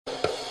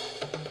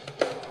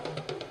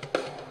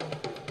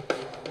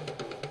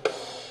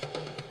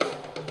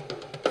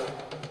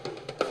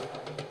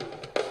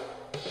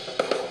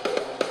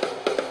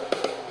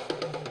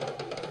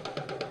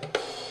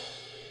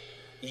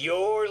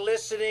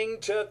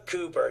listening to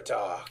Cooper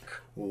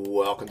Talk.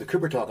 Welcome to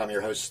Cooper Talk. I'm your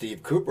host,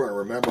 Steve Cooper, and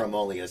remember, I'm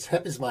only as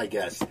hip as my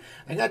guest.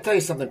 I got to tell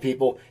you something,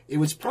 people. It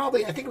was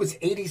probably, I think it was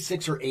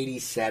 86 or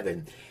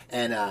 87,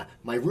 and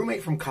my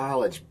roommate from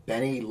college,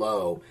 Benny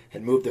Lowe,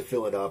 had moved to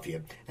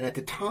Philadelphia. And at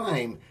the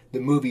time,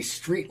 the movie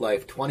Street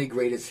Life, 20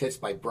 Greatest Hits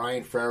by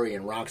Brian Ferry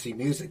and Roxy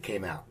Music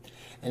came out.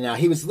 And now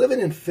he was living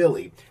in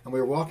Philly, and we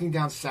were walking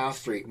down South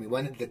Street, and we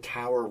went into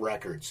Tower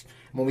Records.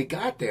 And when we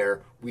got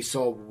there, we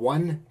saw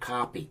one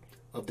copy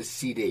of the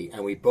CD,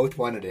 and we both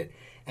wanted it.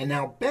 And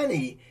now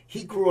Benny,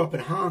 he grew up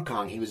in Hong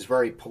Kong. He was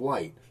very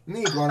polite.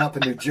 Me, growing up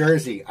in New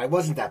Jersey, I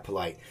wasn't that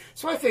polite.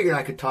 So I figured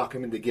I could talk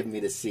him into giving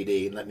me the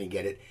CD and let me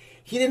get it.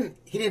 He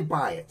didn't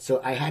buy it. So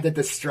I had to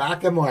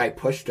distract him, or I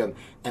pushed him,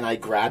 and I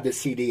grabbed the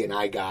CD and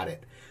I got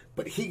it.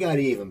 But he got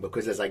even,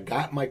 because as I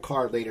got in my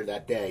car later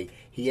that day,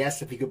 he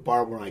asked if he could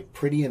borrow my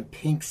Pretty in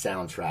Pink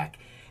soundtrack.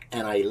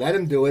 And I let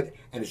him do it,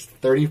 and it's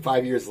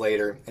 35 years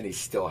later, and he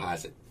still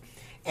has it.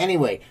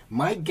 Anyway,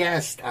 my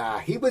guest,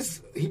 he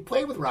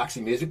played with Roxy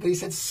Music, but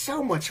he's had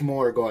so much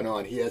more going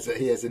on. He has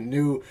a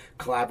new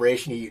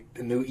collaboration,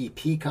 a new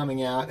EP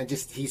coming out, and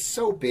just he's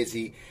so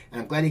busy.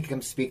 And I'm glad he can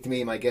come speak to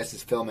me. My guest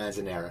is Phil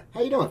Manzanera.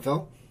 How you doing,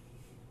 Phil?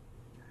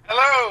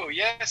 Hello.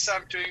 Yes,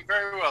 I'm doing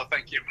very well,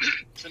 thank you.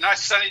 It's a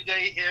nice sunny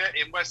day here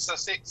in West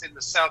Sussex, in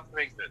the south of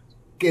England.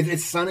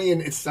 It's sunny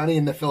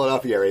in the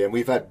Philadelphia area, and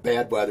we've had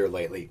bad weather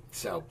lately,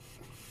 so.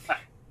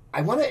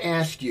 I want to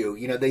ask you,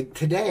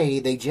 today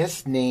they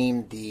just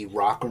named the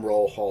Rock and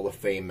Roll Hall of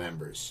Fame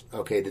members.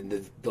 Okay,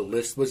 the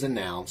list was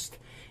announced,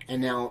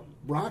 and now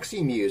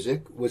Roxy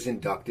Music was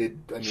inducted,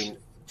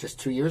 just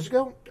 2 years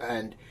ago?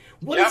 And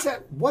what is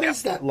that? What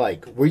is that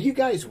like? Were you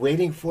guys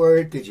waiting for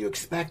it? Did you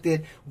expect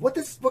it? What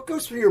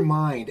goes through your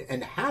mind,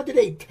 and how do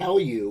they tell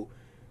you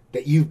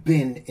that you've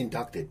been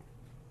inducted?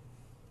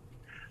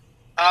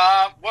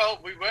 Well,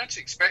 we weren't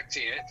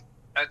expecting it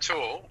at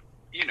all,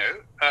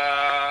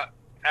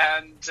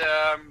 and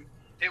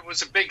it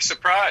was a big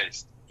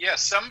surprise. Yeah,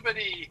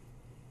 somebody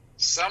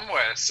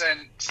somewhere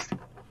sent,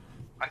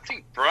 I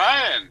think,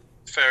 Brian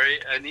Ferry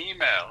an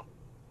email,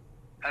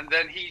 and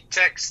then he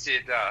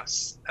texted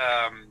us,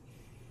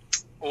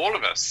 all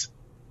of us,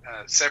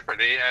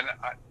 separately, and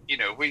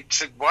we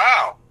said,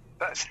 "Wow,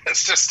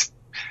 that's just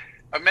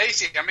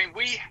amazing." I mean,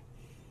 we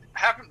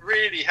haven't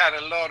really had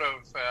a lot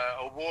of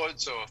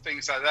awards or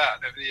things like that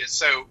over the years,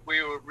 so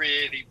we were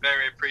really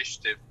very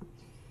appreciative.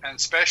 And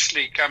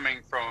especially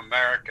coming from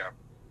America,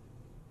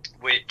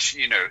 which,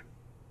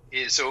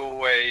 is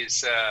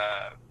always,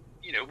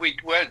 we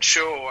weren't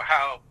sure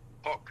how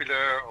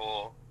popular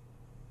or,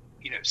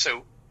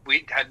 so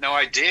we had no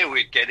idea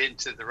we'd get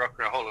into the Rock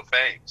and Roll Hall of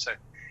Fame. So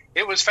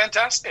it was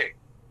fantastic.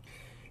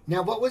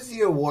 Now, what was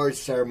the awards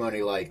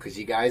ceremony like? Because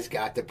you guys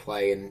got to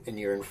play, and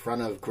you're in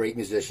front of great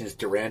musicians.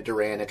 Duran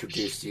Duran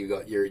introduced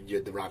you.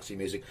 You're the Roxy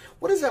Music.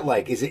 What is that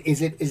like? Is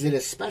it a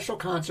special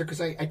concert?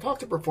 Because I talk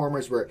to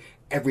performers where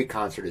every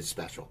concert is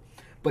special,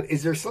 but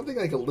is there something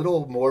like a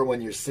little more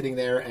when you're sitting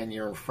there and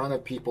you're in front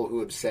of people who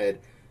have said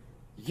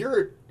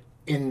you're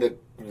in the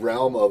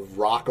realm of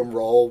Rock and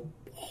Roll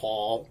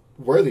Hall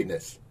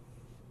worthiness?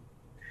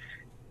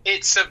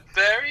 It's a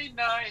very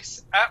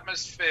nice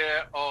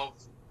atmosphere of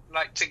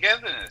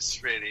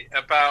togetherness, really,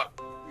 about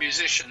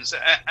musicians,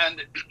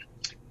 and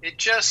it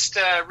just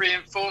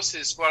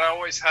reinforces what I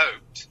always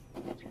hoped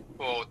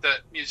for,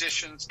 that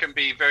musicians can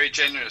be very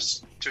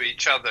generous to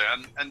each other,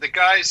 and the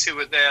guys who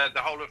were there,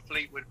 the whole of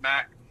Fleetwood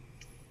Mac,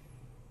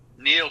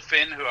 Neil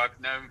Finn, who I've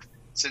known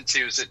since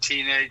he was a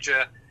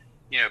teenager,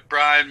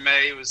 Brian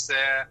May was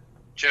there,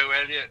 Joe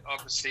Elliott,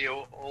 obviously,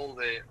 all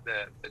the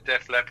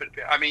Def Leppard,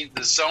 I mean,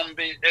 the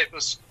Zombie, it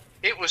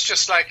was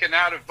just like an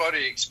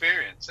out-of-body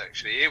experience,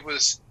 actually.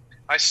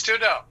 I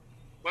stood up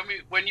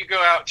when you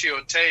go out to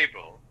your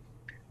table.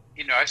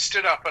 I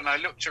stood up and I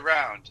looked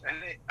around and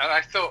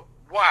I thought,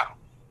 wow,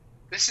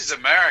 this is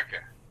America.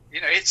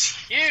 It's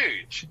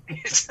huge.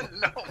 It's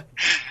enormous.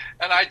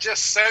 And I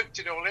just soaked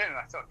it all in. And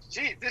I thought,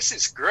 gee, this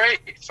is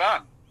great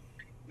fun.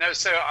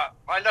 So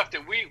I loved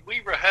it. We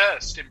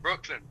rehearsed in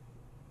Brooklyn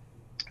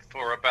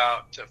for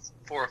about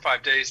 4 or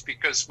 5 days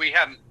because we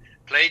hadn't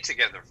played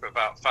together for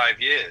about 5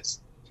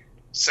 years.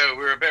 So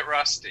we were a bit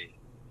rusty.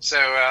 So,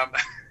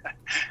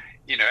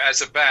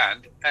 as a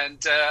band,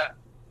 and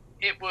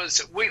it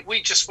was,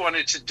 we just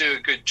wanted to do a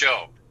good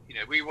job.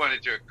 We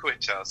wanted to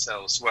acquit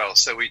ourselves well,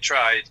 so we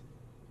tried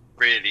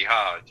really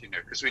hard,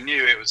 because we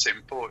knew it was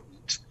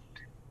important,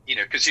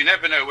 because you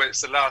never know when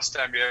it's the last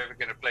time you're ever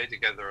going to play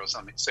together or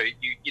something, so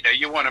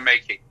you want to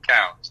make it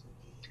count.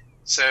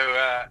 So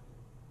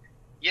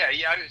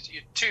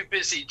you're too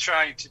busy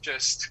trying to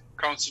just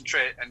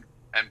concentrate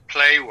and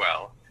play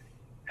well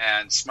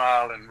and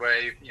smile and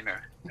wave,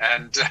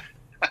 and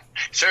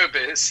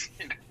showbiz,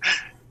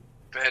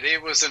 but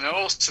it was an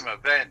awesome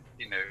event,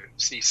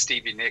 see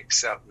Stevie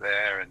Nicks up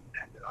there and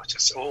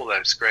just all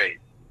those great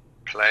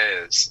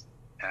players,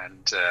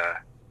 and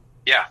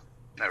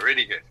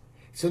really good.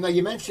 So now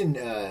you mentioned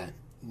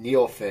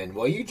Neil Finn.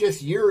 Well,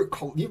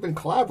 you've been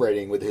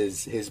collaborating with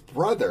his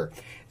brother,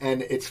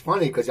 and it's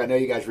funny because I know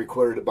you guys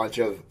recorded a bunch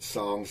of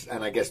songs,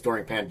 and I guess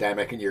during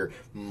pandemic, and you're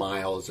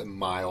miles and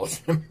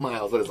miles and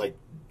miles. It was like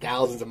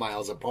thousands of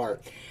miles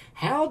apart.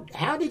 How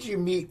did you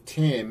meet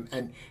Tim,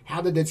 and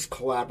how did this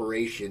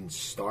collaboration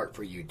start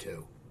for you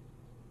two?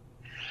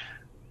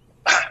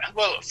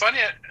 Well, funny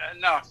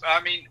enough,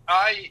 I mean,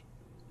 I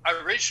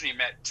originally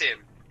met Tim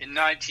in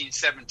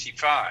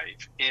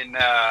 1975 in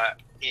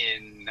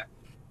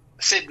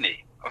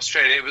Sydney,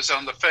 Australia. It was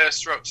on the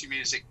first Roxy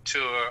Music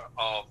tour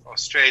of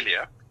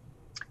Australia,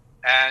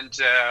 and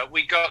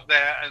we got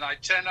there, and I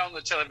turned on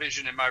the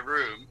television in my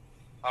room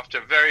after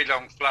a very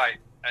long flight,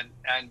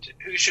 and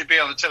who should be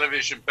on the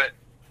television but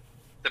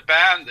the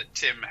band that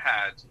Tim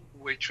had,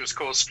 which was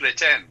called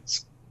Split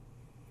Ends.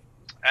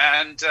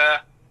 And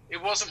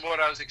it wasn't what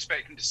I was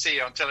expecting to see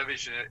on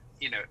television.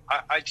 You know,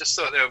 I just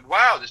thought,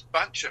 wow, this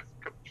bunch of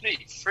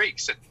complete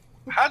freaks. And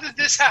how did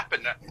this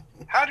happen?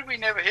 How did we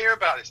never hear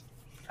about this?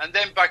 And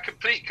then by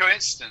complete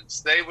coincidence,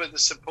 they were the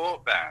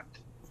support band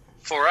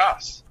for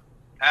us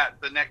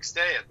at the next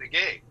day at the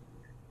gig.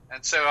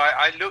 And so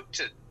I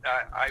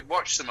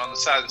watched them on the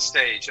side of the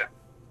stage,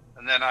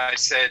 and then I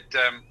said,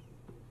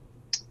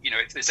 you know,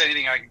 if there's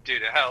anything I can do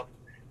to help,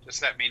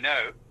 just let me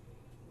know.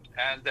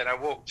 And then I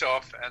walked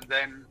off, and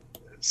then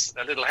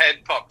a little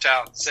head popped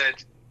out and said,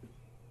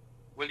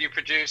 will you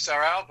produce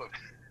our album?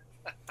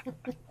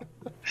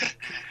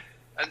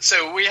 And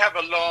so we have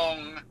a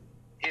long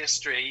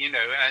history, you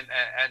know,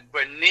 and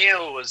when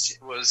Neil was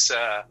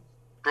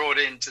brought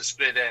into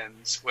Split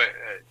Ends,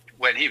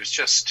 when he was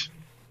just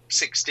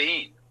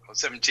 16 or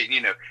 17,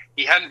 you know,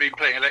 he hadn't been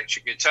playing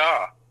electric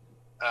guitar.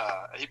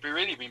 He'd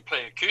really been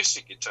playing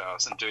acoustic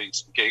guitars and doing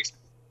some gigs.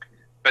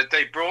 But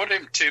they brought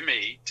him to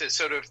me to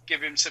sort of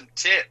give him some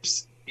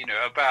tips, you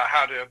know, about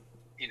how to,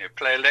 you know,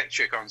 play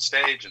electric on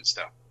stage and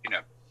stuff, you know.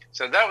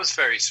 So that was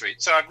very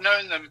sweet. So I've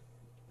known them,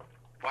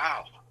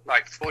 wow,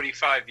 like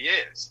 45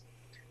 years.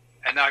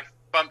 And I've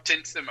bumped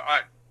into them.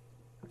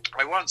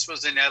 I once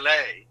was in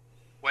LA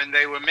when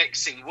they were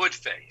mixing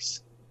Woodface,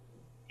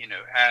 you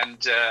know,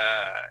 and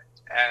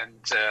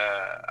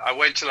I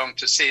went along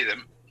to see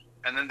them.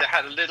 And then they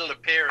had a little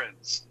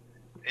appearance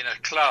in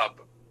a club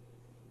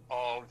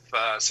of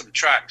some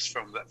tracks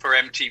for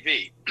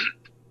MTV.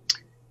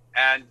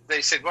 And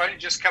they said, why don't you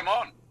just come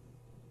on?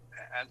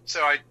 And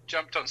so I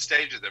jumped on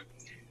stage with them.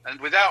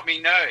 And without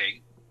me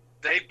knowing,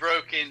 they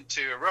broke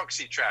into a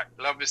Roxy track,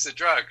 Love is the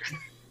Drug,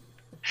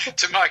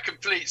 to my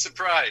complete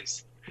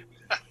surprise.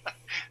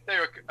 They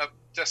were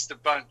just a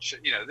bunch,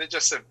 you know, they're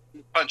just a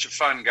bunch of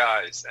fun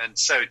guys and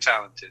so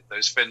talented,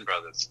 those Finn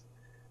brothers.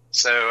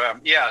 So,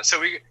 so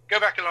we go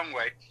back a long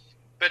way.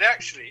 But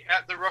actually,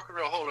 at the Rock and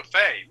Roll Hall of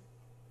Fame,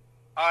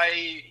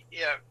 I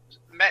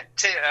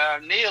met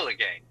Neil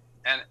again,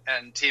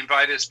 and he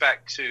invited us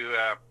back to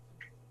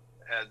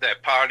their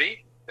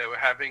party they were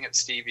having at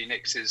Stevie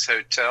Nicks'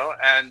 hotel.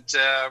 And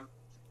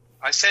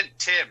I sent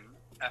Tim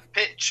a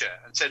picture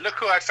and said, look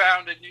who I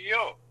found in New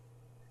York.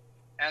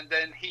 And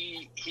then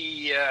he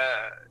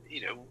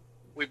you know,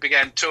 we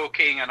began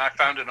talking, and I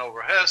found an old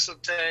rehearsal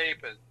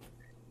tape,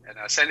 and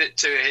I sent it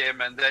to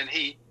him. And then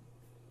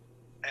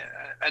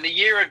and a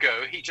year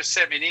ago, he just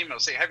sent me an email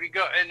saying, have you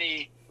got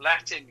any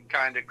Latin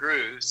kind of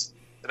grooves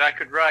that I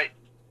could write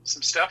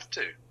some stuff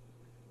to?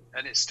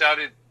 And it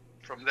started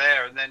from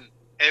there. And then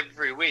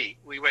every week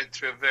we went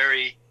through a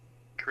very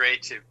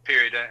creative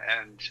period,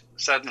 and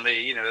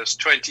suddenly, you know, there's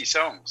 20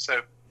 songs. So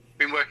I've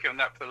been working on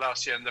that for the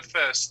last year. And the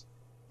first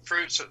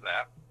fruits of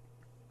that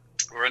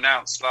were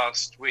announced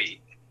last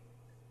week.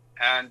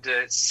 And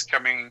it's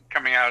coming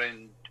out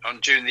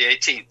on June the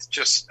 18th,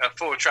 just a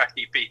 4-track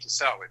EP to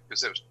start with,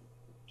 because there was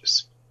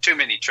just too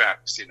many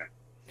tracks, you know.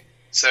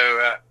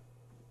 So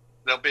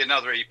there'll be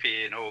another EP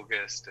in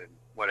August and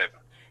whatever.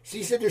 So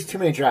you said there's too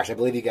many tracks. I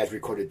believe you guys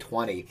recorded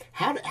 20.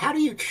 How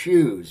do you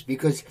choose?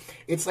 Because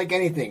it's like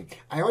anything.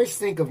 I always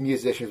think of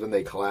musicians when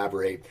they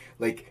collaborate,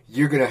 like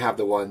you're going to have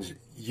the ones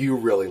you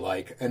really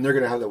like, and they're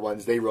going to have the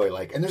ones they really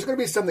like. And there's going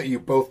to be some that you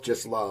both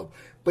just love.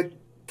 But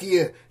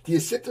do you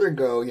sit there and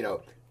go, you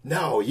know,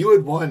 no, you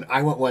had one,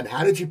 I want one.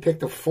 How did you pick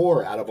the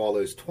 4 out of all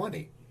those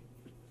 20?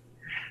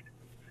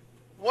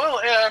 Well,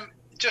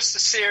 just a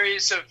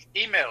series of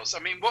emails.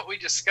 I mean, what we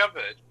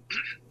discovered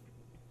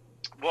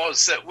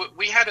was that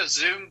we had a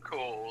Zoom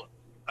call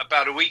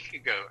about a week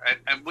ago,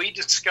 and we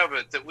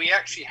discovered that we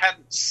actually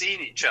hadn't seen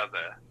each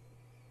other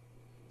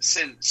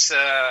since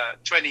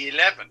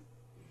 2011,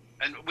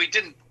 and we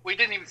didn't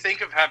even think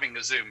of having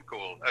a Zoom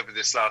call over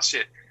this last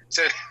year.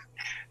 So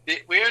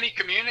we only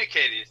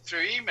communicated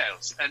through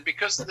emails, and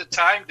because of the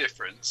time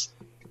difference,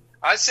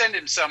 I send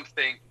him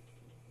something,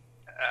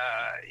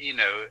 you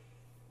know,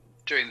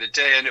 during the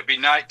day, and it'd be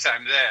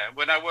nighttime there.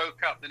 When I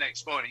woke up the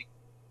next morning,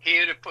 he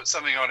would have put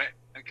something on it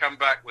and come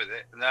back with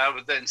it, and I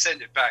would then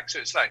send it back. So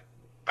it's like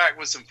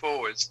backwards and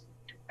forwards,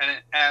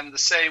 and the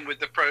same with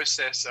the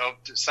process of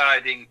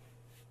deciding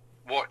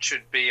what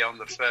should be on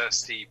the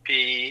first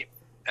EP.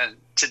 And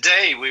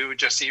today we were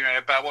just hearing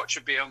about what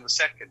should be on the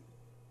second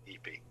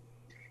EP.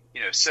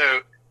 You know,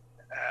 so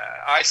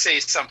I say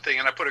something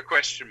and I put a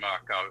question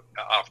mark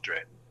after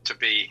it to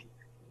be,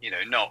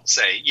 not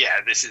say,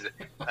 yeah, this is it.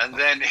 And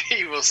then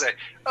he will say,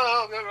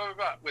 oh, blah, blah,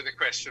 blah, with a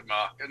question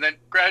mark. And then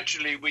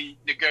gradually we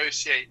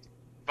negotiate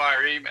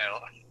via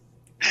email.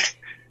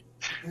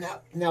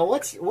 Now,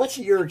 what's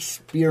your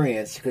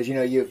experience? Because,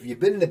 you've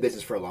been in the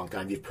business for a long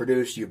time. You've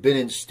produced, you've been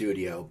in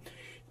studio.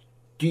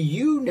 Do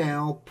you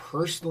now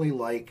personally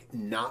like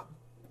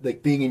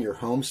being in your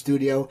home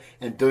studio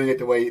and doing it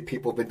the way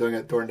people have been doing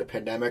it during the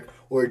pandemic?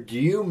 Or do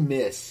you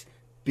miss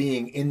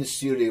being in the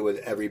studio with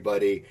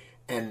everybody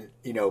and,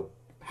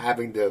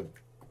 having to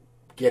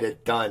get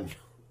it done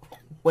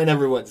when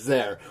everyone's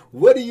there?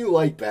 What do you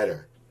like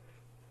better?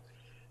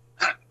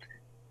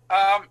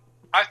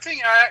 I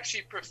think I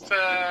actually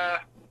prefer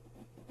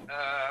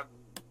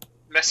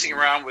messing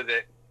around with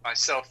it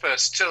myself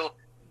first,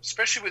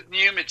 especially with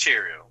new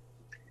material.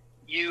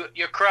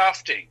 You're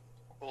crafting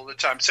all the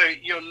time. So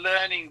you're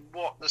learning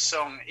what the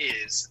song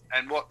is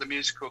and what the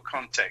musical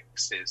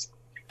context is.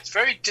 It's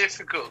very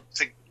difficult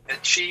to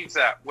achieve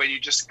that when you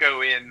just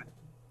go in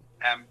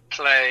and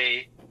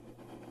play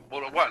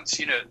all at once.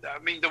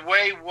 The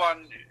way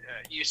one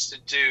used to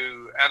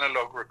do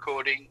analog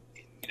recording,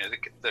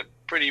 the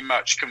pretty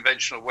much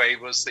conventional way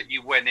was that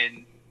you went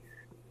in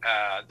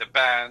the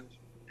band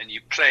and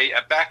you play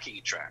a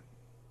backing track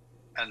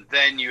and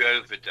then you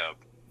overdub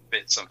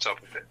bits on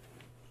top of it.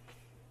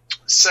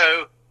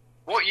 So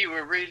what you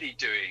were really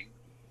doing,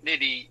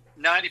 nearly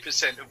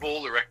 90% of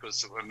all the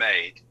records that were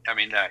made,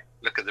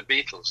 look at the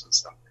Beatles and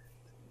stuff,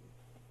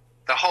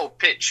 the whole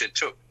picture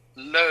took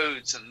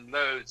loads and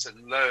loads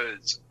and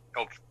loads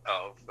of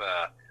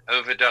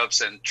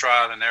overdubs and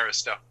trial and error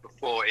stuff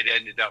before it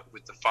ended up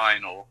with the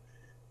final,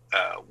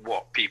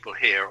 what people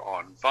hear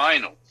on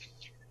vinyl.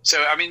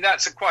 So,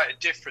 that's quite a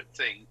different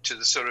thing to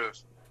the sort of,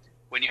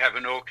 when you have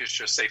an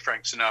orchestra, say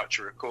Frank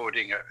Sinatra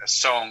recording a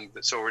song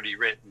that's already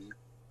written,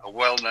 a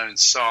well-known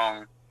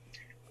song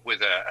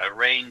with a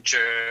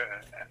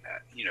arranger,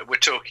 we're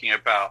talking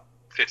about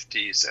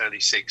 50s, early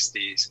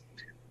 60s.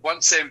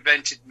 Once they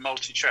invented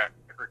multi-track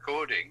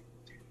recording,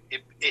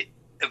 it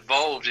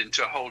evolved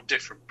into a whole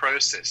different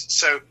process.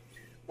 So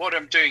what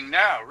I'm doing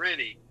now,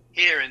 really,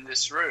 here in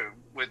this room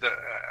with a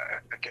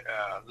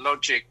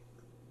Logic,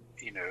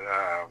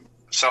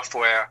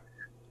 software,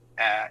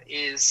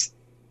 is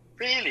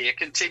really a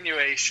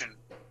continuation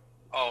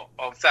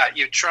of that.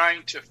 You're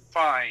trying to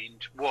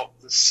find what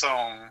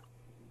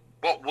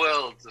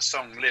world the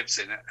song lives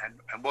in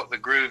and what the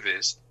groove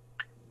is.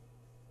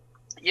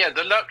 Yeah,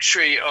 the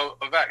luxury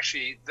of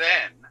actually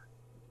then,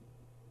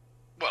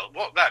 well,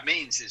 what that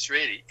means is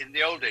really, in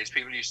the old days,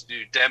 people used to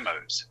do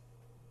demos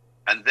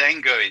and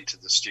then go into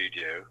the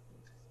studio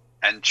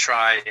and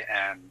try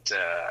and,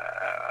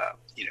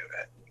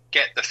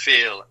 get the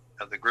feel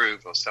of the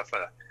groove or stuff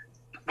like that,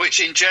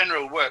 which in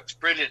general works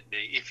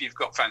brilliantly if you've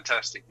got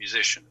fantastic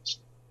musicians.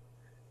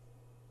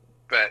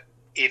 But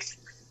if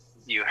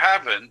you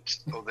haven't,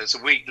 or there's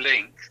a weak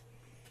link,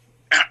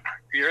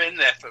 you're in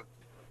there for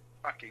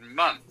fucking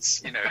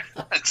months, and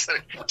so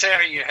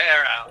tearing your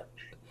hair out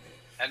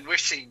and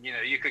wishing,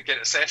 you could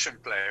get a session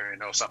player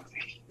in or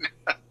something,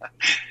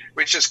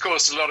 which has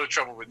caused a lot of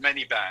trouble with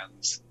many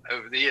bands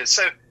over the years.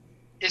 So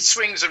it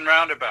swings and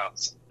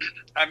roundabouts.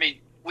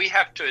 We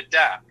have to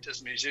adapt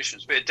as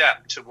musicians. We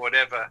adapt to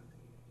whatever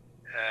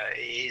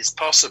is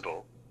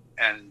possible.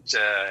 And,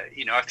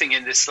 I think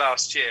in this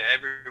last year,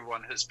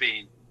 everyone has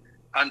been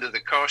under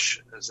the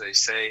cosh, as they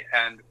say.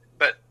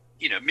 But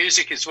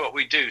music is what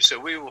we do. So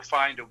we will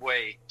find a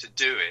way to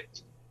do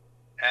it.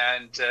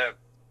 And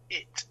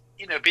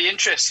it'd be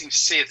interesting to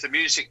see if the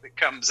music that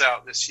comes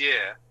out this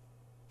year,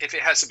 if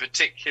it has a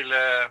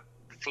particular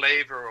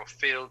flavor or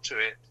feel to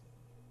it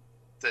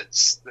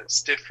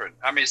that's different.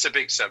 It's a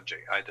big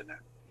subject. I don't know.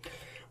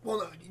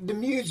 Well, the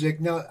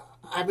music, now,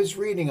 I was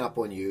reading up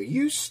on you.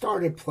 You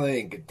started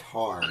playing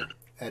guitar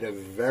at a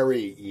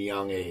very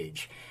young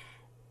age.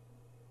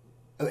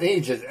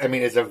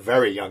 It's a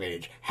very young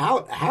age.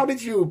 How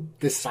did you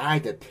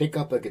decide to pick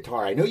up a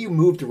guitar? I know you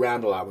moved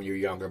around a lot when you were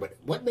younger, but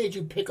what made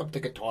you pick up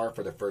the guitar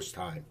for the first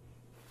time?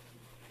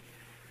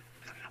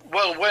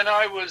 Well, when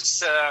I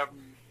was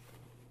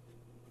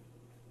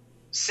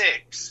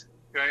 6,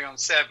 going on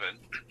 7,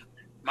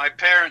 my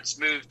parents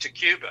moved to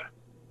Cuba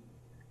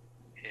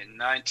in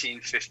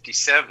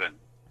 1957,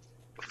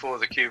 before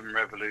the Cuban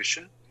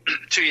Revolution,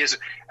 2 years.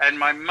 And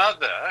my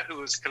mother, who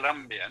was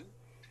Colombian,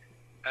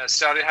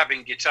 started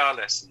having guitar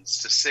lessons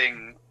to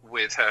sing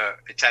with her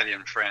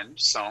Italian friend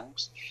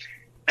songs.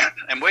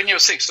 And when you're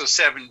 6 or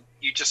 7,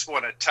 you just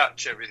want to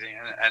touch everything.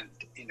 And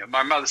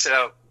my mother said,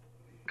 "Oh,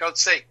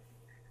 God's sake,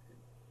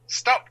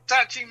 stop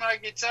touching my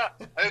guitar.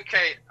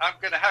 Okay, I'm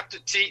going to have to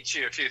teach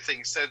you a few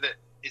things so that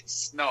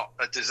it's not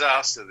a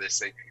disaster, this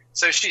thing."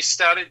 So she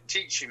started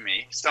teaching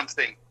me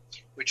something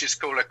which is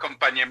called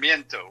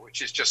acompañamiento,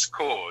 which is just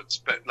chords,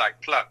 but like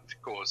plucked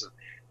chords,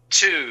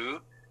 to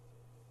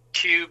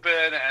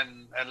Cuban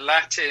and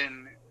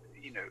Latin,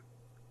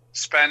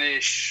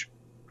 Spanish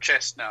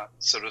chestnut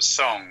sort of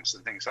songs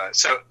and things like that.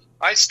 So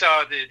I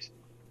started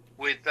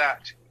with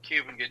that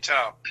Cuban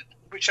guitar.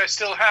 which I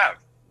still have.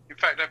 In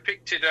fact, I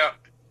picked it up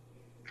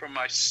from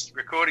my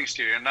recording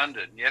studio in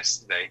London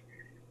yesterday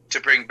to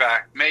bring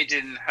back. Made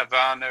in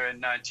Havana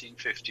in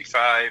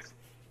 1955.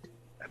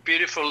 A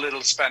beautiful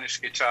little Spanish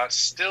guitar,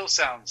 still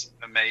sounds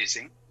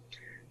amazing.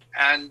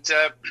 And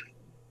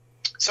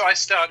so I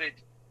started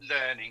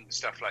learning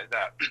stuff like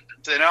that.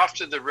 Then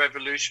after the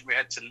revolution, we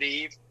had to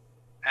leave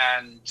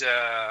and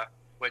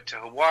went to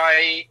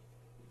Hawaii.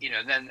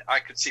 And then I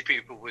could see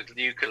people with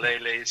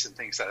ukuleles and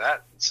things like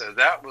that. So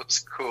that was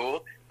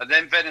cool. And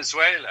then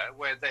Venezuela,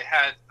 where they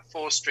had a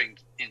 4-string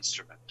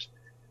instrument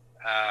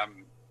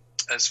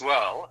as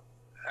well,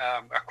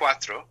 a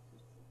cuatro,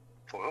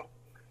 four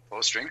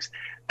strings.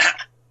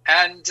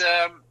 And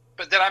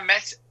but then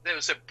there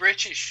was a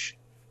British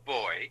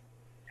boy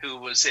who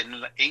was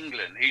in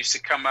England, who used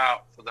to come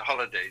out for the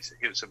holidays.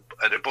 He was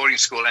at a boarding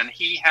school, and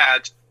he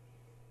had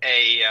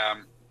a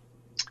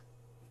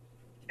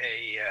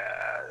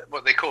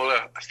what they call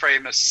a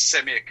famous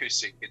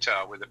semi-acoustic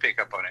guitar with a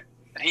pickup on it.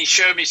 And he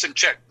showed me some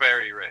Chuck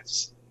Berry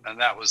riffs, and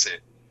that was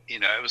it.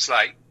 It was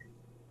like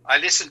I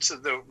listened to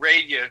the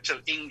radio till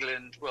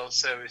England World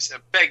Service. I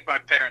begged my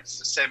parents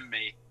to send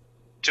me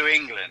to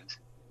England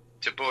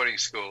to boarding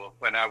school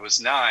when I was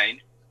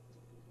 9.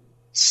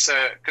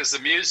 So, because the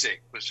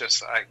music was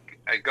just,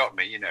 it got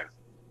me.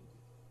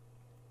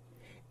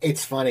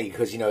 It's funny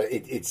because,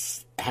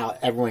 it's how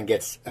everyone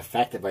gets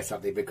affected by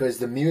something, because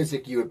the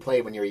music you would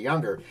play when you were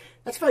younger,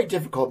 that's very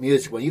difficult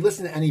music. When you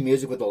listen to any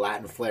music with a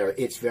Latin flair,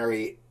 it's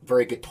very,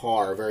 very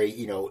guitar, very,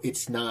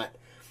 it's not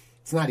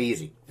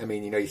easy. I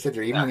mean, you sit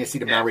there, even when you see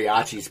the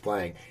mariachis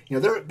playing,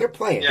 they're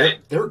playing. Yeah.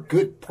 They're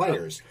good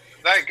players.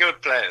 They're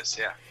good players,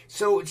 yeah.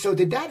 So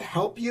did that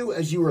help you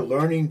as you were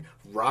learning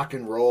rock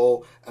and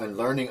roll and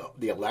learning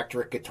the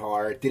electric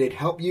guitar? Did it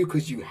help you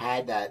because you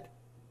had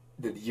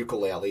the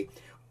ukulele,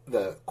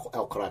 the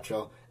el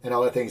cuatro, and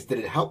other things? Did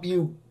it help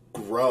you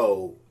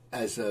grow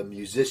as a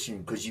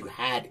musician because you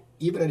had,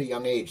 even at a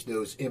young age,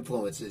 those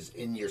influences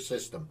in your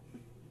system?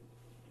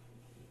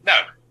 No,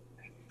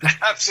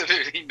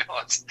 absolutely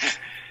not.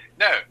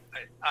 No,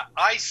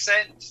 I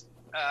sent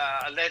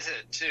a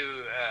letter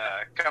to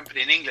a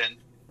company in England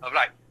of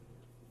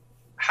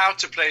how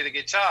to play the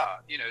guitar,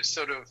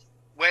 sort of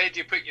where do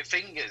you put your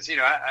fingers?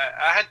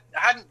 I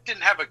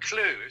didn't have a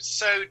clue. It was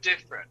so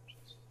different.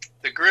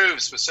 The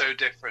grooves were so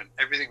different.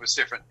 Everything was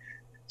different.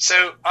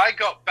 So I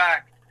got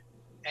back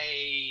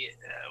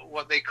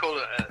what they call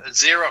a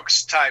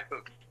Xerox type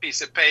of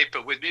piece of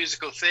paper with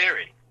musical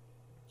theory.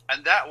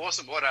 And that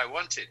wasn't what I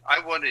wanted. I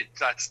wanted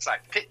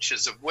like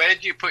pictures of where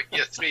do you put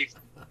your 3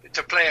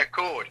 to play a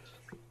chord.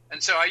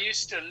 And so I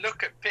used to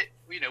look at,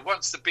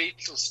 once the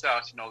Beatles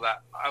started and all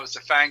that, I was a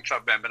fan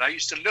club member, and I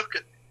used to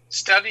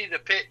study the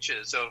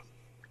pictures of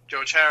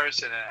George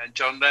Harrison and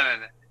John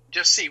Lennon,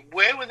 just see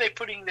where were they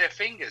putting their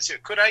fingers.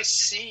 Could I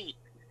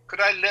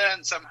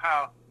learn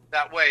somehow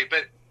that way?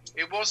 But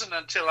it wasn't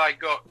until I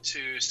got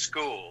to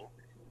school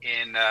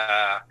in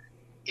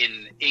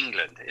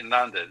England, in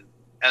London,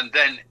 and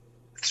then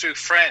through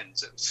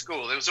friends at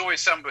school, there was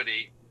always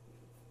somebody,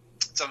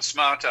 some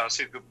smart ass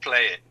who could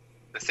play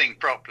the thing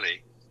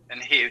properly.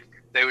 And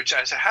they would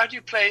say, how do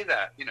you play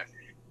that?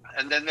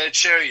 And then they'd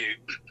show you.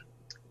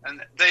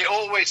 And they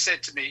always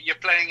said to me, you're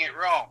playing it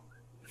wrong.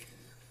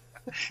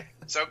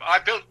 So I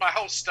built my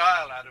whole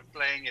style out of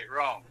playing it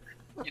wrong.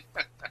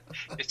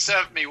 It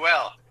served me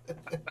well.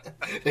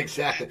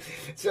 Exactly.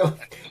 So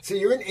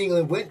you're in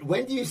England.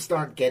 When do you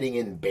start getting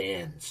in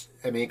bands?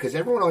 I mean, because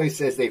everyone always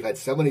says they've had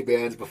so many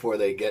bands before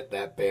they get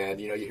that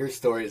band. You hear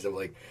stories of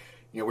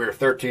we were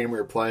 13, we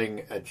were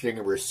playing at Jing,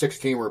 we were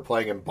 16, we were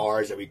playing in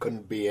bars that we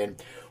couldn't be in.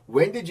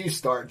 When did you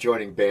start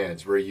joining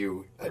bands? Were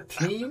you a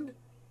teen?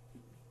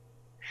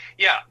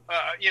 Yeah,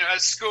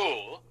 at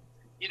school,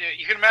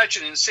 you can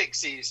imagine in the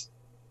 60s,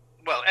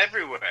 well,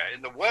 everywhere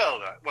in the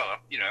world,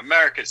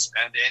 America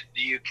and in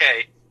the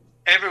UK,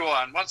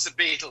 everyone, once the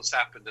Beatles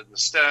happened and the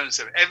Stones,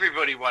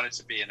 everybody wanted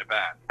to be in a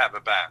band, have a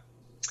band.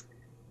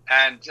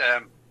 And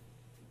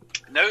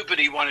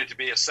nobody wanted to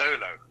be a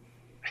solo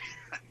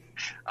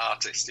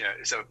artist,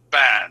 it's a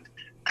band.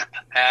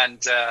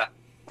 And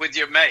with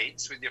your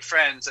mates, with your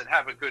friends, and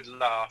have a good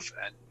laugh.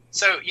 And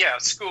so,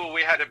 at school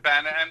we had a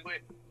band,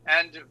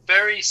 and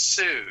very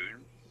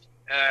soon,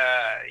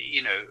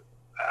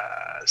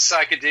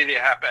 psychedelia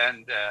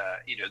happened,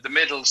 the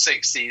middle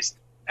 60s,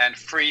 and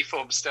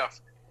freeform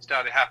stuff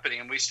started happening,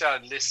 and we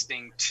started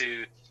listening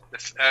to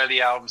the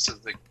early albums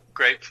of the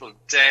Grateful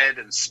Dead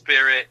and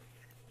Spirit,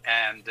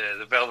 and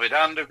the Velvet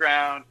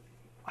Underground,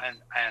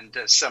 and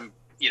some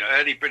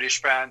early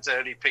British bands,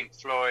 early Pink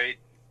Floyd,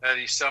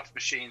 early Soft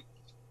Machine,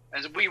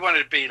 and we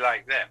wanted to be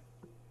like them,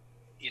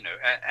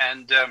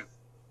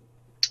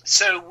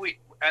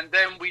 and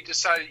then we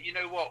decided,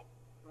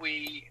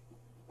 we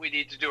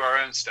need to do our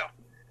own stuff.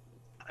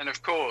 And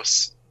of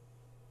course,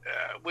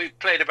 we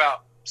played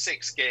about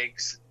 6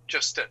 gigs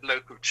just at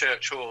local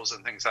church halls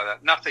and things like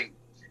that. Nothing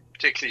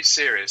particularly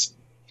serious.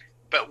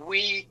 But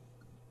when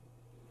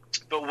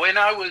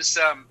I was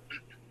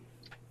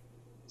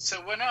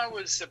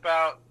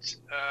about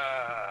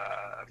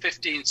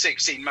 15,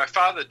 16, my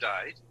father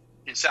died,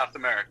 in South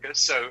America.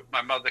 So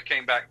my mother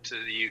came back to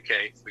the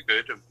UK for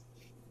good.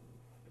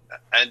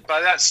 And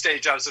by that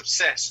stage, I was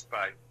obsessed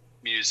by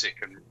music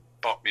and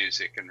pop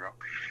music and rock.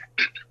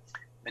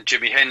 And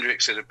Jimi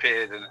Hendrix had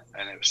appeared,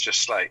 and it was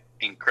just like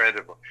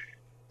incredible.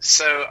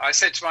 So I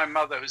said to my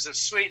mother, who's a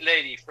sweet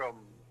lady from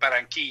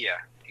Barranquilla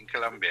in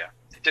Colombia,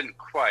 didn't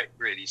quite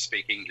really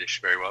speak English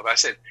very well, but I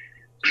said,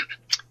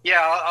 yeah,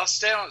 I'll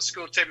stay on at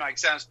school, take my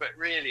exams, but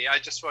really, I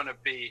just want to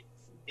be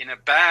in a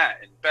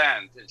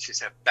band. And she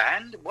said,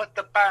 band? What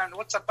the band?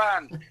 What's a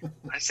band?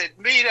 I said,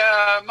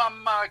 mira,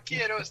 mamá,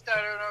 quiero estar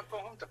en un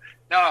conjunto.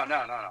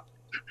 No.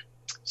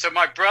 So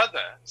my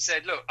brother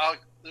said, look,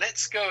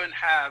 let's go and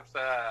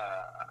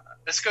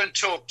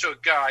talk to a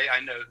guy I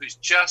know who's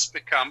just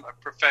become a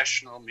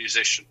professional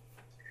musician.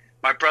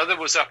 My brother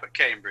was up at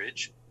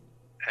Cambridge,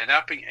 and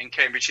up in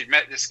Cambridge, he'd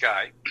met this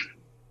guy.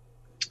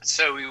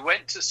 So we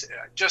went to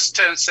just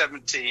turned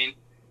 17.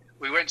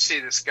 We went to see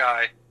this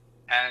guy,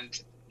 and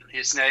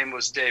his name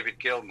was David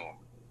Gilmour.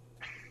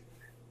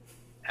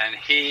 And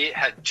he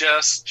had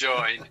just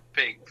joined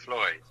Pink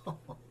Floyd.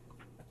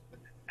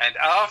 And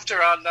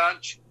after our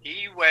lunch,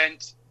 he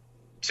went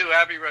to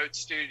Abbey Road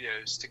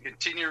Studios to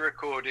continue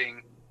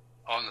recording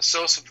on The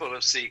Saucer Full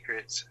of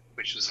Secrets,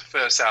 which was the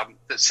first album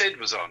that Sid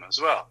was on as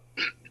well.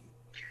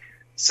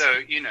 So,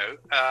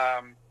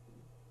 I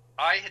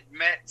had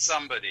met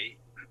somebody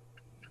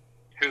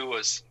who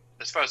was,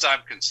 as far as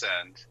I'm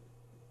concerned,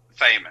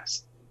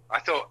 famous. I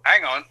thought,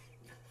 hang on,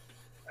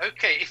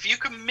 okay, if you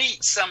can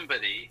meet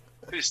somebody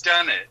who's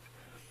done it,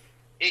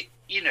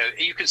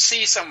 you can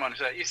see someone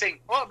who you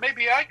think, well,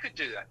 maybe I could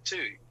do that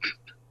too.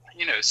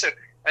 So,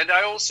 and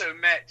I also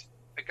met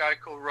a guy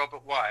called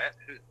Robert Wyatt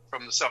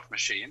from the Soft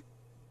Machine.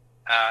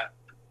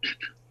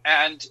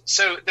 And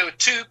so there were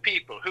two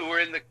people who were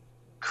in the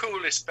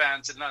coolest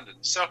bands in London,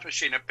 Soft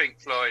Machine and Pink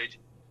Floyd.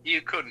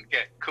 You couldn't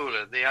get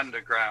cooler, the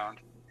underground.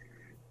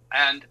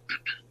 And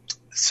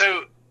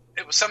so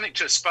it was something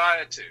to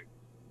aspire to.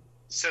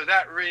 So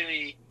that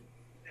really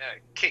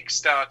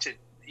kick-started,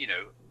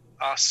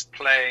 us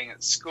playing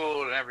at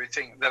school and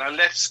everything. Then I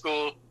left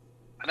school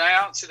and I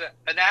answered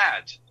an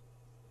ad.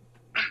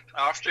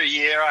 After a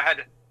year,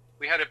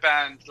 we had a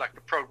band, like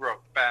a prog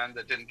rock band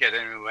that didn't get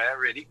anywhere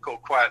really,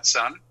 called Quiet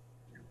Sun,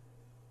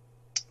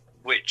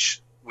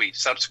 which we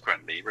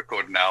subsequently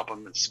recorded an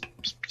album that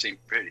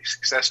seemed pretty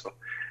successful.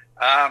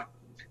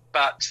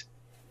 But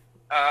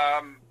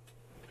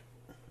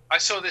I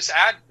saw this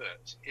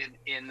advert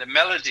in the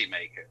Melody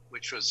Maker,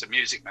 which was a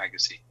music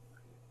magazine,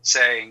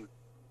 saying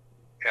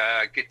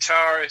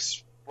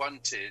guitarist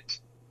wanted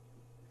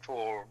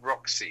for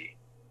Roxy.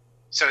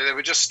 So they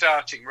were just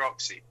starting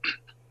Roxy.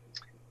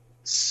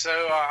 So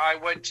I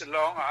went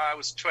along. I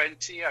was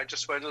 20. I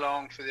just went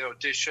along for the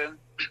audition.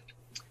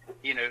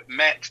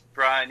 Met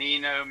Brian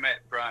Eno, met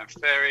Brian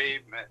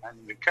Ferry, met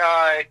Andy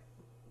Mackay,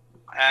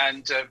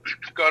 and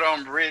got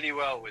on really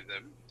well with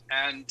them.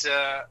 And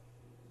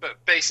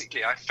but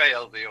basically, I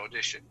failed the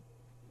audition.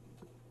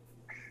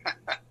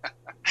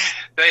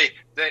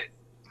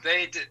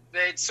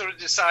 They'd sort of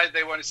decided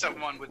they wanted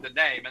someone with a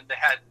name, and they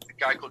had a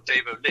guy called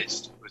Dave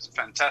O'List, who was a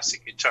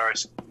fantastic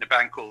guitarist in a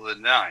band called The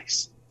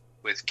Nice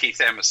with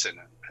Keith Emerson,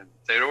 and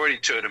they'd already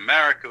toured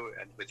America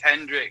and with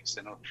Hendrix,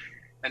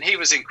 and he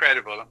was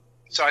incredible.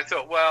 So I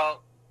thought,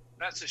 well,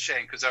 that's a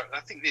shame because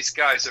I think these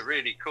guys are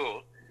really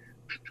cool.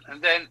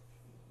 And then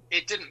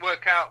it didn't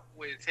work out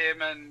with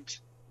him, and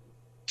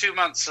 2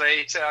 months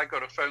later, I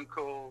got a phone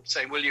call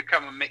saying, will you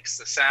come and mix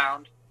the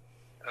sound?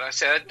 And I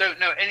said, I don't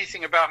know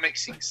anything about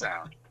mixing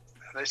sound.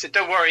 And they said,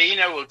 don't worry,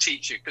 Eno will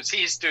teach you, because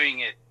he's doing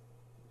it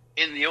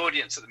in the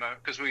audience at the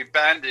moment, because we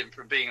banned him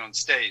from being on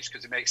stage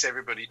because it makes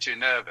everybody too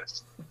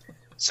nervous.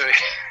 So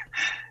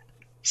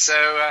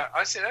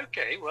I said,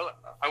 okay. Well,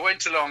 I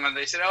went along, and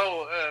they said,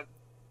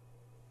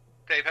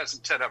 Dave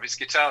hasn't turned up his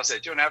guitar. I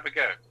said, do you want to have a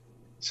go?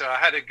 So I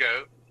had a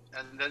go.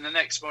 And then the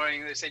next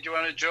morning, they said, do you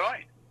want to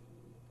join?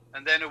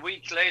 And then a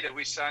week later,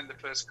 we signed the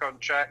first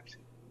contract.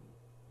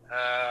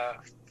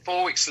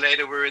 4 weeks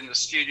later, we were in the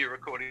studio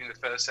recording the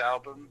first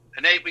album.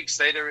 And 8 weeks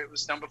later, it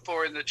was number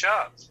 4 in the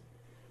charts.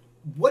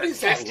 What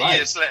is that 50 like?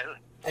 years later,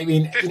 I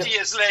mean, 50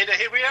 years later,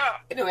 here we are.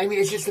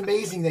 It's just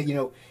amazing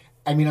that,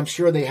 I'm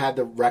sure they had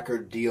the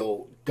record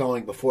deal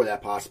going before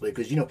that possibly,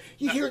 because, you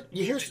hear,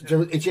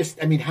 it's just,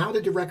 how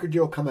did the record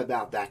deal come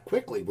about that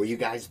quickly? Were you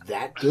guys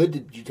that good?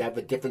 Did you have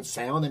a different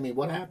sound?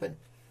 What happened?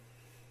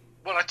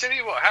 Well, I tell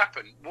you what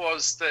happened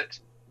was that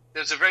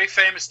there's a very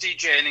famous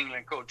DJ in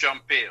England called John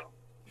Peel.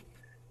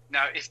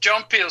 Now, if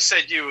John Peel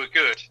said you were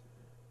good,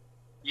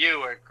 you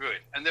were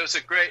good. And there was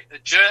a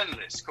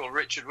journalist called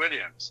Richard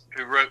Williams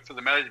who wrote for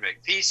the Melody Maker.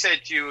 If he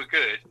said you were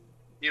good,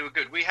 you were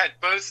good. We had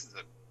both of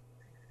them.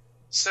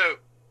 So,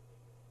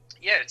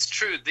 yeah, it's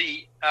true.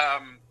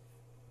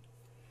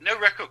 No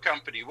record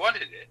company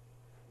wanted it,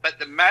 but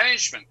the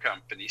management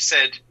company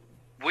said,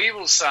 we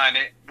will sign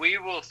it, we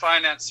will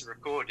finance the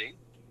recording,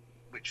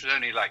 which was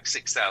only like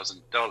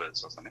 $6,000 or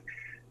something,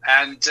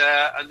 and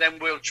then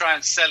we'll try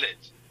and sell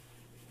it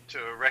to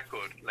a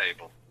record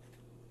label.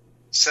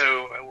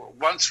 So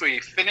once we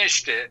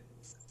finished it,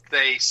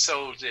 they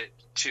sold it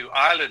to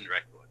Island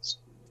Records,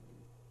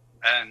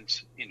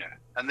 and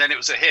and then it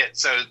was a hit.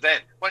 So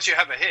then, once you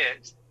have a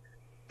hit,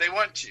 they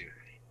want you.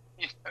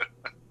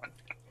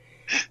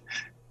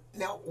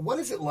 Now, what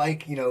is it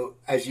like?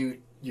 As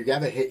you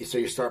have a hit, so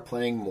you start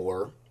playing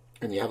more,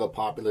 and you have a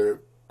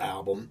popular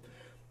album.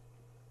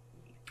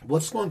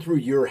 What's going through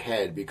your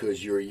head,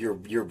 because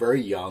you're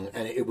very young,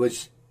 and it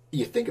was,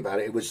 you think about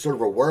it, it was sort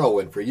of a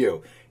whirlwind for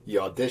you.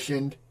 You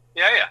auditioned,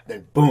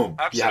 then boom,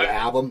 absolutely. You have an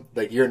album.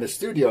 Like, you're in the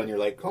studio, and you're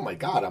like, oh my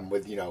God, I'm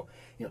with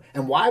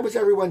And why was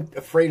everyone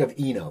afraid of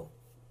Eno?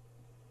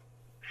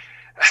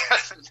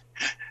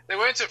 They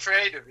weren't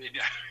afraid of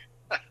Eno.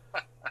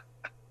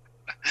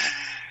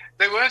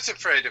 They weren't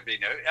afraid of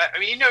Eno. I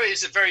mean, Eno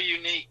is a very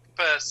unique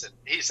person.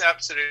 He's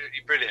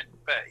absolutely brilliant,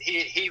 but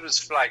he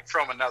was like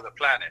from another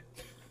planet.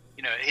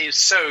 He's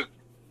so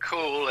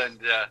cool, and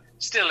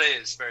still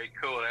is very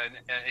cool, and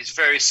he's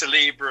very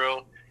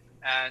cerebral,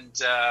 and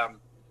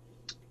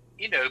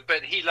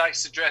but he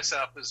likes to dress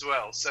up as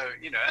well. So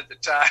at the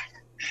time,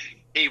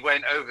 he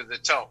went over the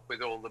top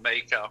with all the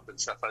makeup and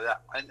stuff like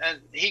that,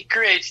 and he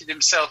created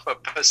himself a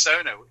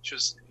persona which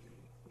was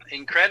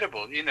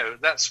incredible.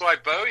 That's why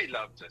Bowie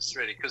loved us,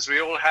 really, because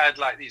we all had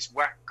like these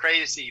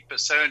crazy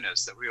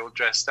personas that we all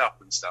dressed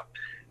up and stuff.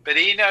 But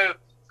Eno,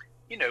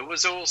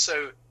 was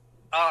also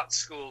art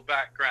school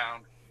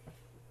background.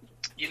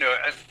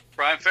 And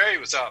Brian Ferry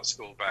was art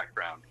school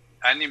background.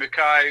 Andy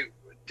Mackay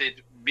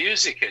did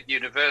music at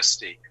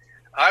university.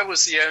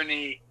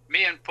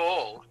 Me and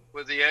Paul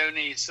were the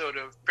only sort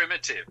of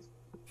primitive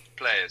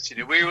players.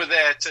 We were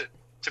there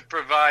to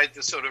provide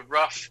the sort of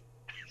rough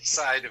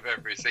side of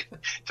everything,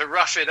 to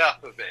rough it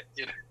up a bit,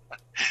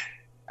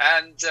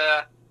 And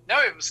no,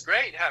 it was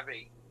great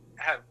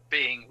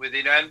being with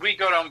and we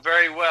got on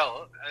very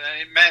well.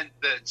 And it meant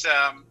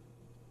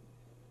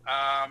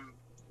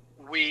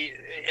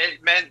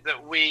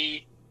that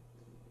we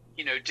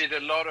did a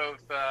lot of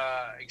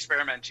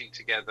experimenting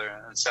together,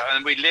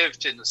 and we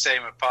lived in the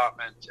same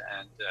apartment,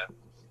 and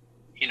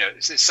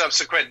it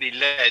subsequently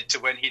led to,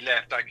 when he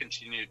left, I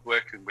continued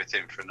working with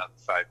him for another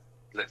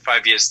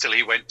 5 years till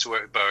he went to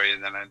work with Bowie,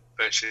 and then I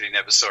virtually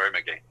never saw him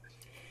again.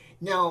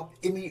 Now,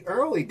 in the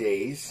early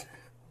days,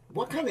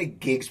 what kind of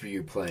gigs were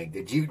you playing?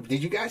 Did you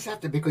guys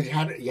have to, because you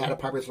had a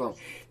popular song?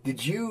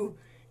 Did you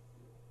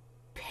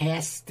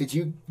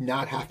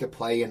not have to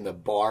play in the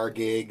bar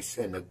gigs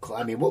and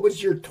what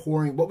was your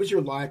touring? What was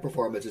your live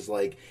performances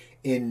like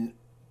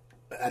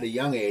at a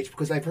young age?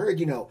 Because I've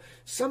heard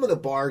some of the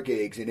bar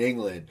gigs in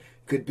England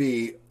could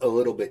be a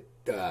little bit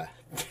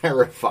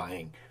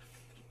terrifying.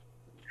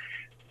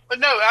 But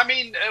no,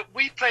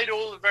 we played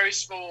all the very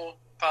small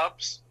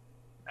pubs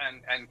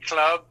and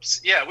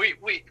clubs. Yeah, we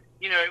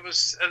it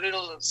was a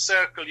little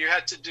circle. You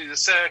had to do the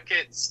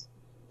circuits,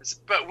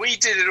 but we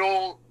did it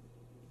all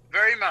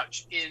very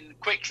much in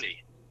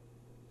quickly.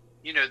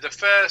 The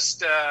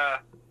first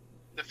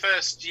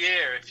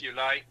year, if you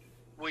like,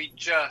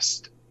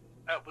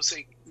 it was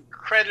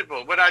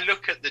incredible. When I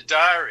look at the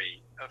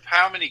diary of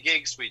how many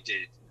gigs we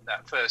did in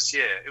that first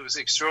year, it was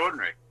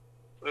extraordinary.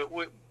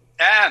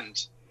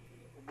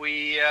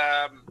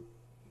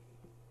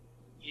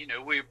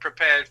 We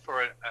prepared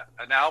for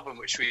an album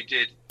which we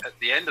did at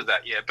the end of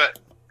that year, but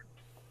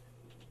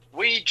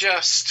we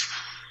just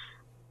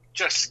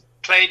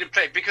played and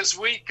played, because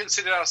we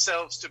considered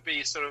ourselves to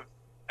be sort of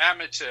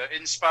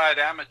inspired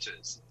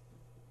amateurs,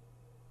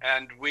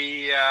 and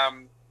we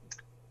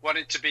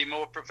wanted to be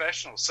more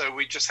professional. So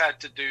we just had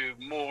to do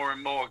more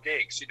and more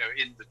gigs,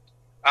 in the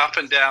up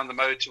and down the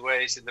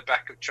motorways, in the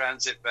back of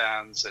transit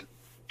vans, and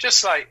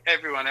just like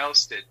everyone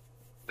else did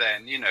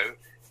then,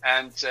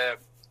 and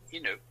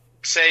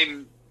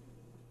same,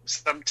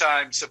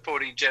 sometimes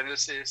supporting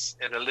Genesis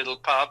at a little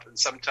pub and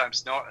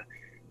sometimes not.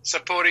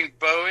 Supporting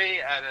Bowie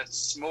at a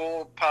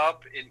small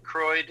pub in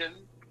Croydon,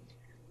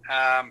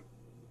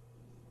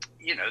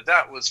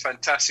 that was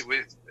fantastic.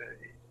 With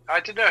I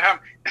don't know how,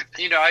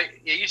 I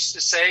used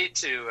to say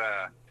to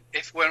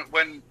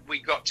when we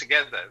got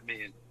together,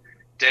 me and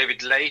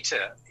David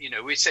later,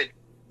 we said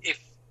if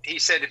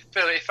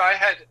Phil, if I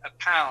had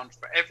 £1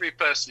 for every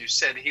person who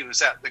said he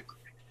was at the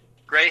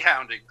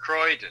Greyhound in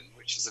Croydon,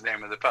 which is the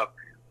name of the pub,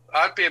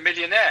 I'd be a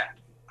millionaire.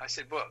 I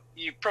said, well,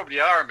 you probably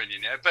are a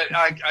millionaire, but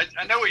I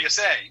know what you're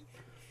saying.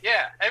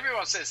 Yeah,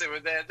 everyone says they were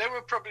there. There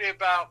were probably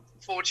about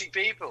 40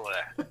 people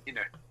there,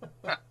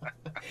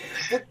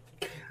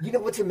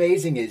 What's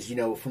amazing is,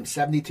 from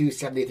 72,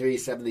 73,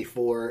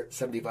 74,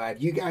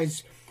 75, you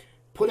guys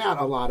put out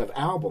a lot of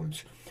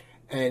albums.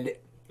 And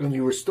when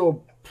you were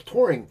still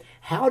touring,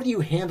 how do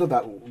you handle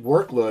that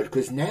workload?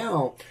 Because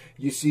now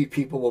you see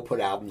people will put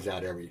albums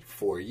out every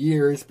 4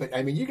 years. But,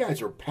 you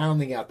guys are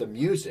pounding out the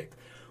music.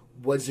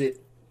 Was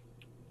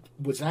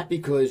that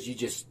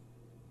because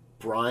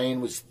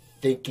Brian was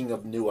thinking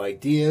of new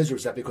ideas, or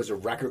is that because a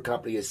record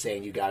company is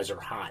saying you guys are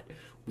hot?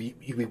 We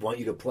want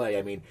you to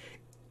play.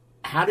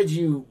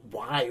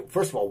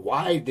 First of all,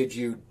 why did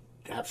you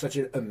have such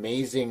an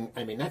amazing,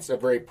 that's a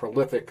very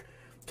prolific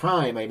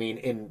time.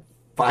 In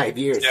 5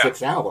 years,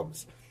 6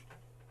 albums.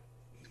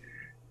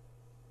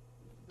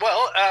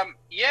 Well,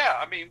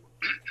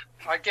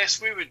 I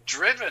guess we were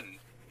driven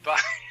by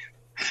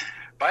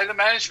by the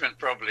management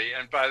probably,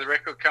 and by the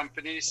record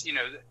companies.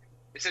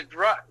 They said,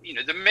 right,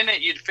 the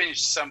minute you'd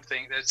finish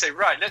something, they'd say,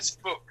 right, let's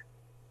book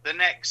the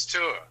next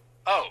tour.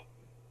 Oh,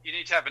 you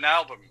need to have an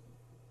album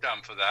done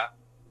for that.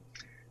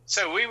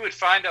 So we would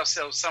find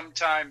ourselves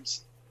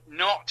sometimes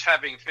not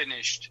having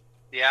finished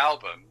the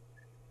album,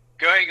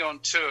 going on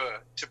tour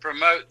to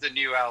promote the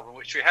new album,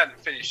 which we hadn't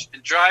finished,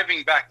 and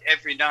driving back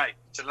every night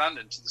to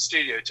London to the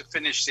studio to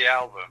finish the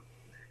album.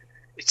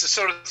 It's the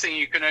sort of thing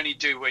you can only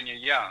do when you're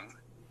young,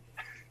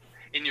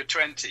 in your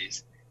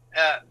 20s.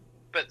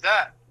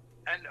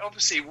 And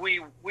obviously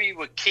we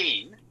were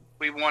keen.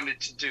 We wanted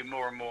to do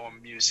more and more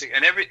music,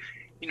 and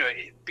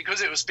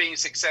because it was being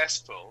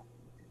successful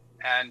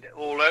and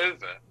all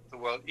over the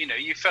world,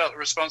 you felt a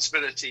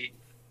responsibility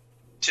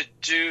to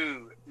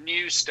do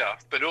new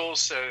stuff, but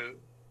also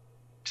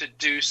to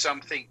do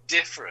something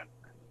different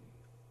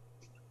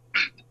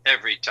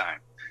every time.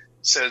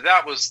 So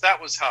that was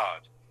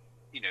hard,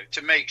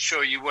 to make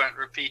sure you weren't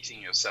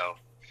repeating yourself.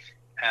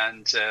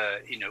 And,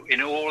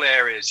 in all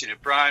areas,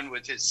 Brian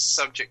with his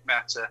subject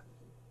matter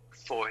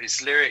for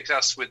his lyrics,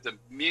 us with the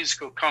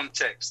musical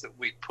context that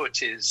we put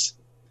his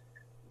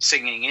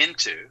singing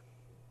into,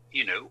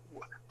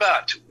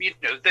 but,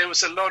 there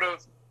was a lot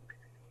of,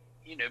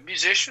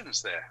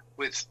 musicians there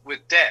with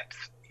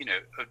depth,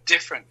 of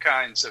different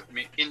kinds of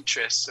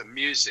interests and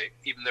music,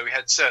 even though we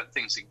had certain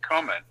things in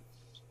common,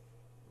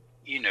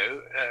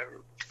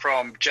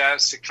 from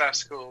jazz to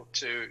classical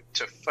to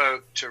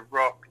folk to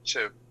rock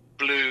to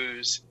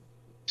blues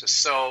to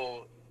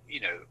soul.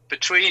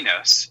 Between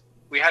us,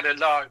 we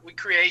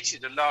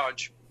created a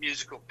large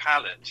musical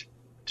palette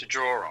to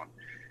draw on,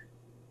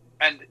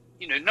 and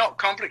not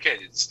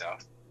complicated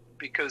stuff,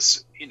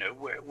 because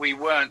we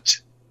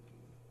weren't.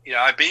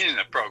 I'd been in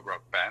a prog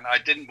rock band. I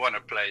didn't want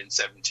to play in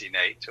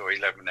 17/8 or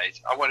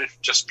 11/8. I wanted to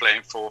just play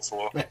in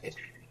 4/4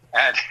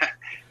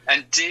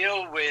 and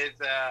deal with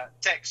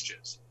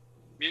textures,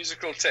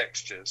 musical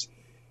textures,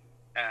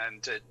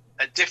 and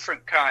a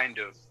different kind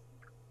of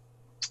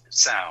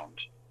sound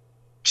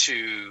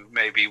to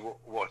maybe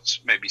what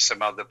maybe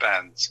some other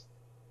bands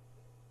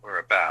were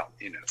about.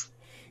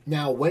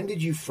 Now, when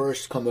did you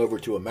first come over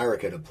to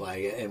America to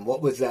play, and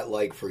what was that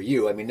like for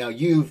you? I mean, now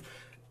you've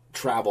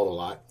traveled a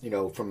lot,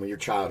 from your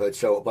childhood.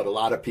 But a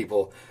lot of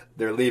people,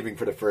 they're leaving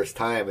for the first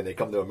time and they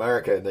come to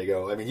America and they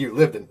go, I mean, you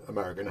lived in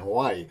America, in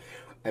Hawaii.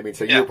 I mean,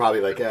 so you're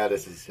probably like,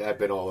 I've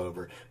been all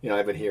over,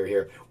 I've been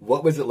here.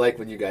 What was it like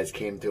when you guys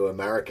came to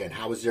America, and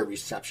how was their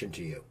reception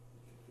to you?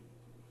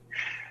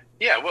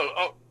 Yeah,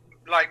 well,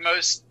 like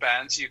most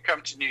bands, you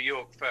come to New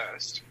York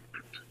first.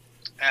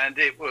 And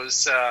it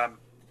was,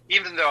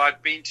 even though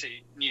I'd been to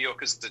New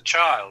York as a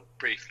child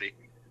briefly,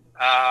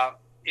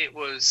 it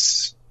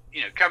was,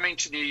 coming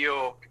to New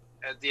York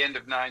at the end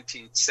of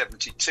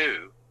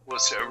 1972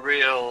 was a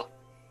real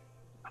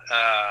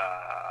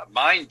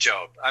mind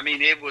job. I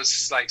mean, it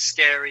was like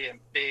scary and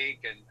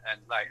big and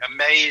like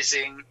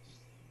amazing.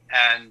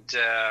 And,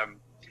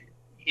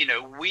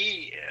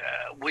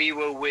 we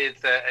were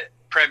with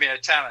Premier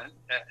Talent,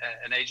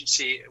 an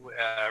agency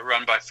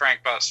run by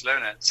Frank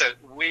Barcelona. So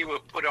we were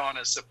put on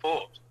as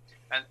support.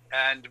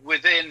 And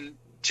within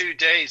 2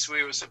 days,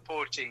 we were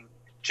supporting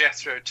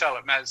Jethro Tull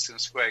at Madison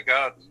Square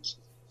Gardens.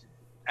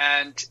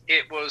 And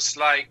it was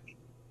like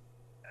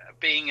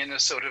being in a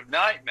sort of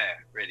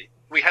nightmare, really.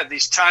 We had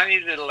these tiny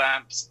little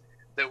amps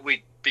that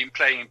we'd been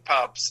playing in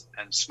pubs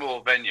and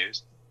small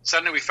venues.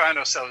 Suddenly we found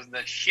ourselves in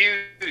a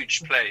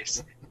huge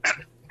place,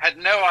 had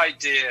no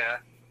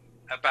idea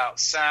about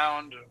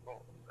sound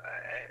or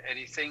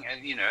anything.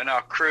 And, and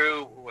our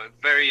crew were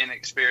very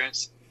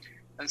inexperienced.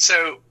 And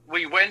so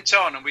we went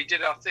on and we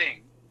did our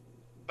thing,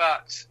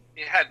 but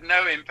it had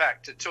no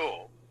impact at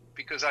all,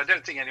 because I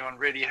don't think anyone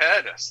really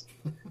heard us.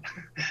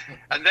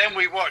 And then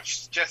we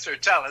watched Jethro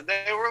Tull, and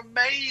they were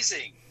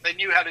amazing. They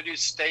knew how to do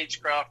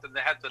stagecraft, and they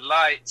had the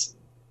lights.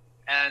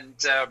 And,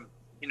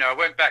 I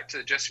went back to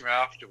the dressing room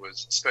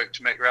afterwards, spoke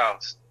to Mick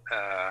Rouse,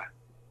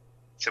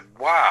 said,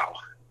 wow,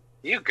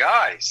 you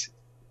guys,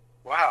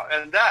 wow.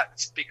 And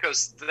that's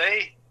because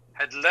they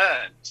had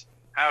learned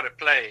how to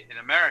play in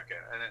America.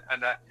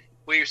 And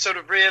we sort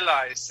of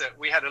realized that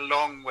we had a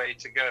long way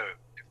to go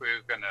if we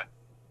were going to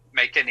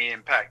make any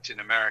impact in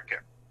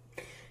America.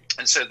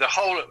 And so the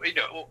whole,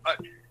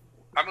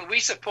 we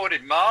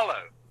supported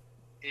Marlowe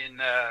in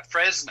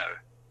Fresno.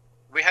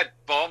 We had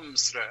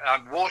bombs,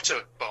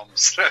 water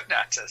bombs thrown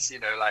at us,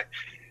 it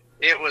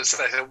was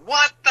like,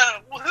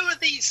 who are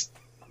these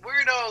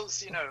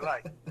weirdos,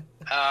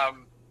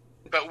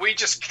 but we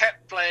just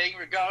kept playing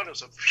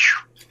regardless of,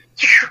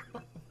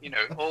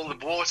 all the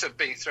water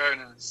being thrown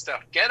and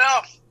stuff, get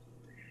off,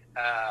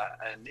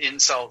 and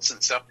insults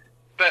and stuff.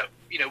 But,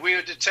 we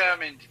were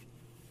determined.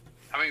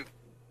 I mean,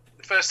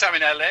 the first time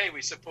in LA,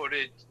 we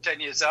supported 10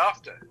 years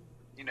after.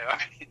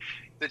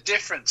 The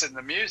difference in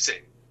the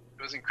music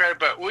was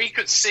incredible. But we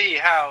could see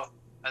how,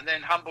 and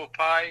then Humble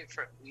Pie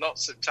for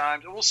lots of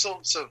times, all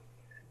sorts of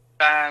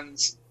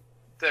bands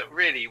that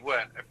really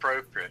weren't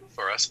appropriate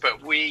for us.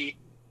 But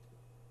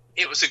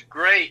it was a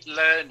great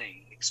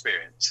learning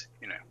experience.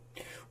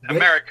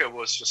 America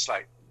was just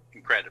like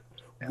incredible.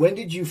 Yeah. When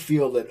did you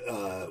feel that,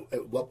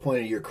 at what point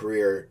in your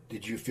career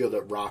did you feel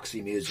that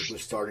Roxy music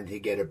was starting to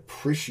get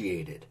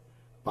appreciated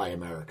by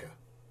America?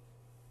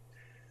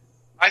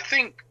 I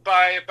think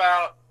by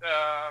about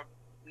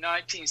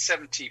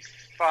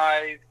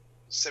 1975,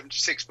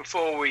 76,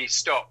 before we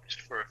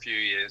stopped for a few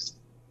years,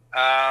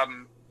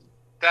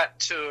 that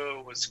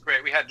tour was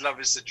great. We had Love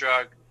is the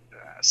Drug,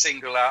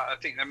 single out. I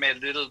think they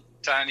made a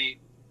tiny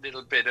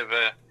little bit of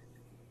a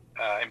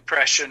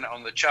impression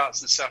on the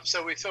charts and stuff.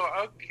 So we thought,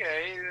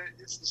 okay,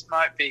 this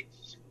might be.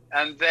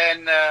 And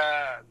then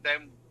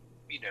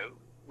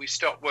we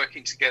stopped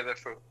working together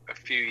for a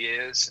few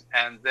years.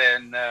 And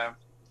then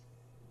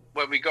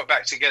when we got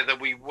back together,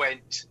 we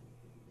went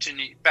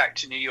back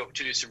to New York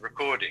to do some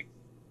recording,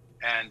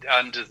 and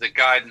under the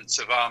guidance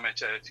of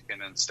Ahmet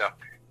Ertegun and stuff.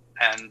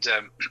 And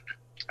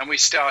we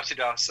started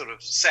our sort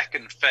of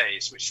second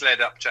phase, which led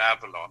up to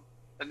Avalon.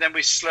 And then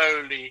we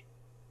slowly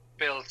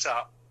built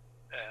up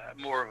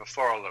more of a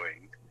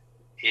following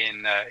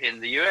in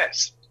the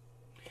US.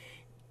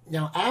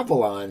 Now,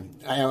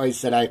 Avalon, I always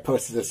said, I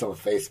posted this on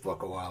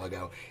Facebook a while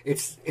ago.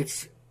 It's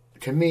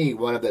to me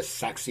one of the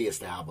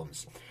sexiest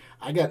albums.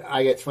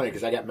 It's funny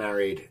because I got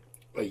married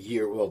a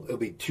year. Well, it'll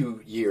be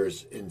 2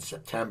 years in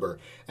September,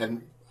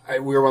 and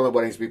we were one of the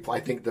weddings I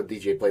think the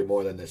DJ played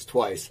more than this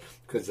twice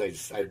because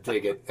I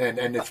dig it.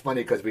 And it's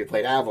funny because we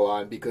played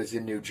Avalon because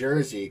in New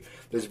Jersey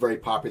there's a very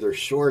popular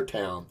shore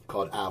town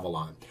called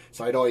Avalon.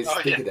 So I'd always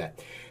think of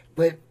that.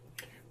 But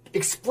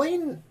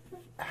explain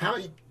how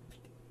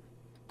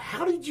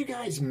did you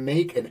guys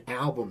make an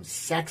album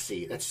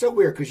sexy? That's so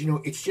weird because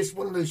it's just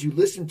one of those you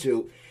listen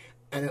to.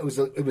 And it was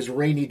a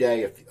rainy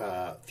day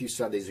a few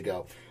Sundays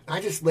ago.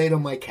 I just laid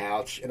on my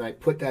couch and I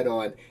put that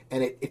on,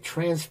 and it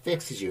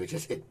transfixes you.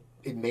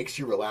 It makes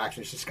you relax,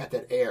 and it's just got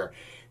that air.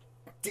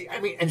 I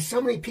mean, and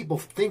so many people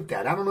think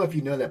that. I don't know if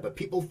you know that, but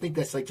people think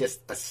that's like just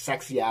a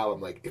sexy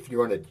album. Like if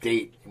you're on a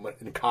date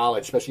in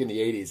college, especially in the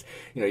 80s,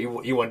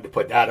 you wanted to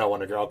put that on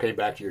when a girl came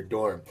back to your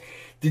dorm.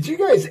 Did you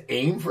guys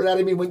aim for that?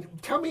 I mean,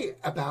 tell me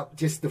about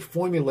just the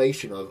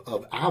formulation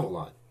of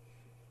Avalon.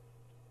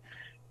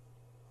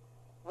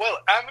 Well,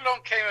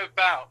 Avalon came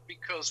about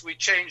because we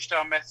changed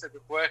our method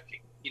of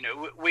working.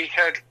 We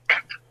had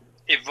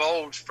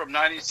evolved from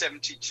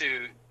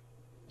 1972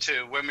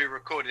 to when we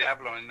recorded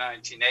Avalon in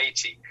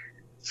 1980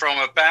 from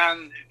a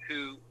band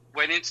who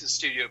went into the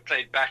studio,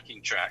 played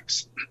backing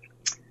tracks,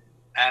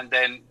 and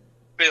then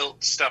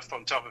built stuff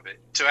on top of it,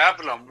 to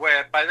Avalon,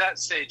 where by that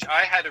stage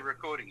I had a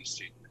recording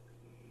studio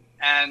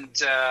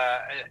and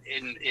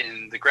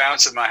in the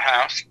grounds of my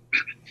house,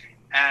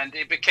 and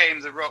it became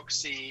the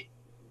Roxy.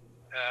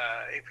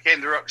 It became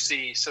the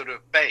Roxy sort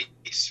of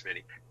base,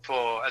 really,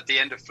 for at the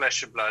end of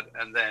Flesh and Blood,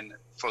 and then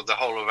for the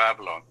whole of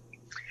Avalon.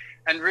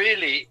 And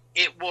really,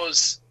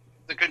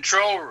 the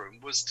control room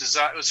was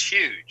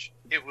huge.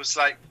 It was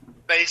like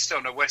based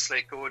on a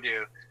Westlake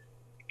Audio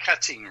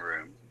cutting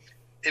room.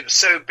 It was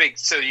so big,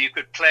 so you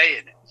could play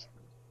in it.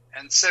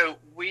 And so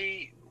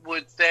we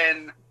would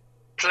then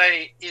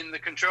play in the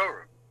control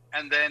room,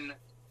 and then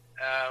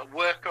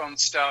work on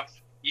stuff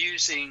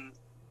using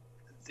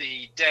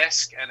the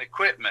desk and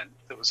equipment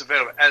that was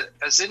available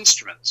as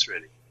instruments,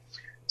 really.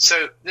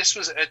 So this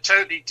was a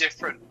totally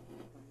different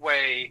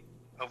way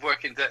of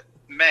working that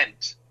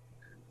meant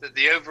that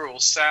the overall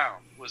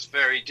sound was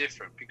very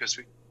different because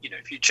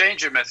if you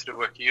change your method of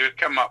working, you would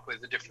come up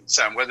with a different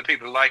sound. Whether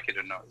people like it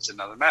or not is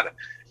another matter.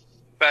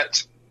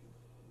 But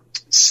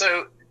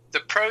so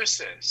the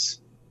process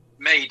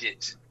made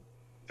it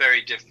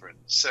very different.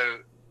 So,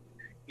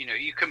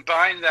 you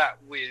combine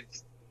that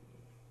with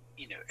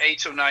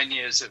 8 or 9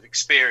 years of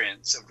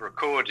experience of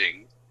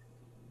recording,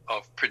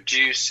 of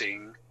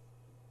producing,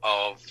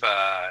 of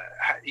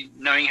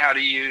knowing how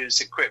to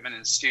use equipment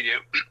in the studio.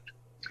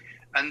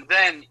 And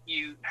then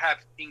you have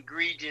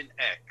ingredient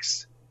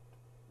X.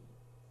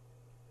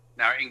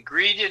 Now,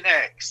 ingredient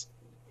X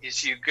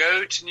is you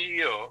go to New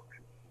York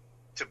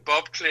to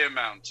Bob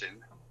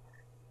Clearmountain,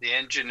 the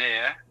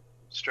engineer,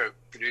 stroke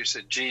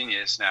producer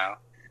genius now,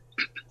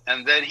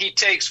 and then he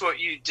takes what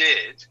you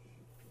did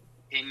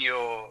in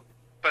your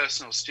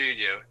personal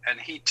studio and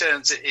he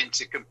turns it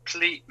into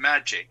complete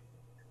magic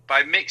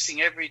by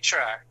mixing every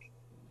track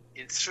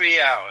in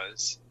 3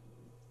 hours,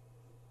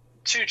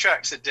 2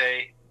 tracks a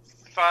day,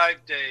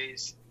 5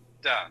 days,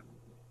 done.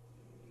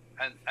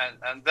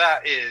 And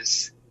that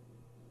is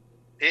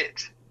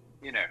it,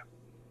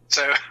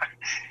 So,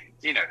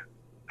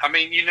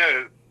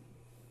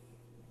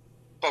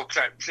 Bob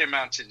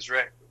Clearmountain's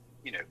record.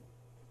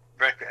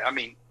 I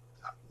mean,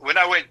 when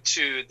I went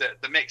to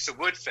the mix of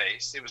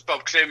Woodface, it was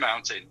Bob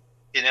Clearmountain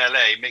in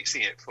LA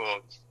mixing it for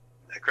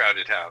a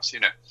crowded house.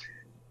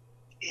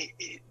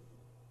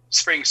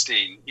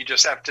 Springsteen,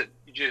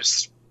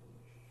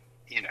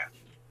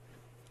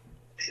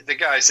 the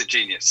guy's a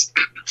genius.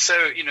 So,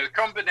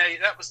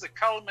 that was the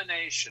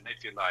culmination,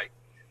 if you like,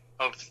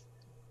 of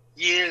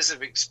years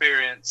of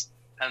experience,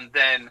 and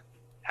then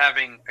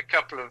having a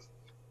couple of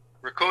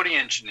recording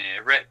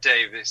engineer, Rhett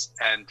Davis,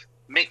 and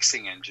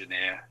mixing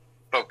engineer,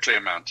 Bob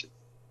Clearmountain.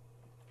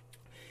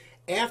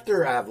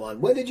 after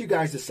Avalon, when did you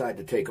guys decide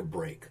to take a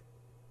break?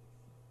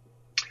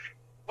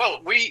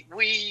 Well,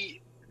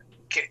 we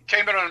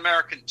came on an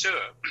American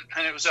tour,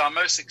 and it was our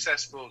most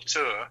successful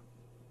tour.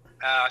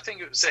 I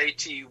think it was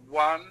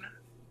 81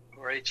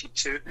 or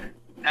 82.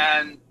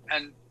 And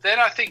then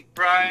I think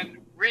Brian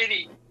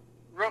really,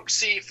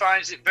 Roxy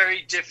finds it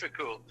very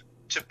difficult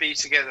to be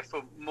together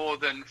for more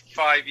than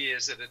 5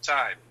 years at a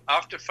time.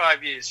 After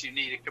 5 years, you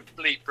need a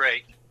complete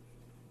break.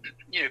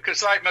 You know,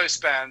 because like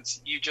most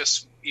bands, you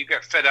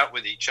get fed up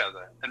with each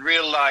other, and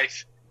real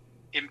life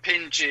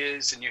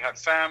impinges, and you have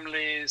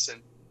families,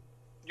 and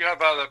you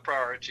have other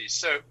priorities.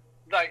 So,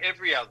 like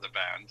every other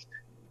band,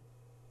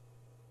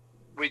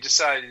 we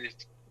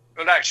decided.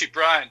 Well, actually,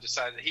 Brian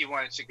decided that he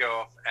wanted to go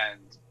off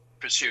and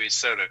pursue his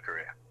solo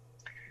career.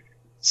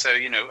 So,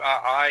 you know,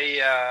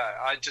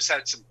 I just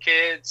had some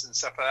kids and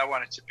stuff like that. I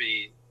wanted to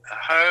be at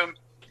home,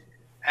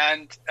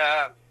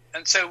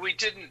 and so we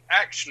didn't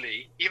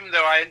actually, even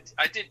though I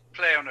did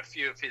play on a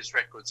few of his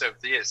records over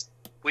the years,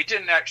 we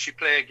didn't actually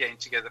play again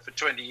together for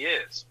 20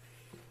 years.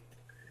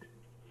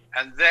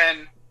 And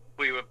then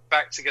we were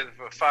back together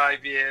for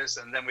 5 years,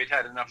 and then we'd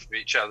had enough of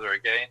each other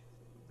again.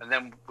 And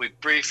then we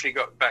briefly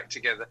got back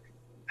together.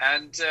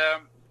 And,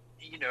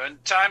 you know,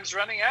 and time's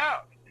running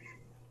out.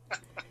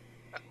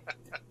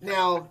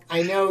 Now,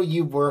 I know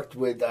you worked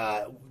with,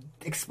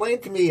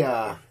 explain to me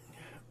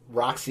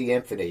Roxy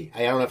Infinity.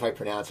 I don't know if I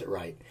pronounce it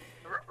right.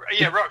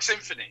 Yeah, Rock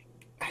Symphony.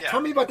 Yeah.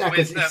 Tell me about that,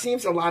 because it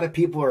seems a lot of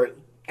people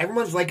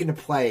everyone's liking to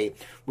play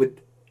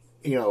with,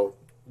 you know,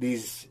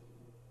 these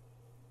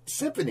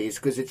symphonies,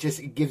 because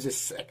it gives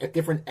us a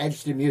different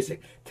edge to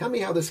music. Tell me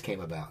how this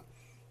came about.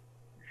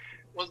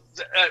 Well,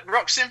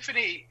 Rock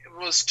Symphony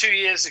was 2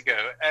 years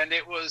ago, and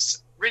it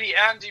was really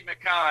Andy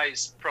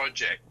Mackay's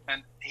project.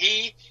 And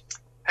he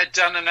had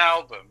done an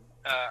album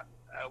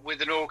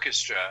with an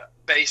orchestra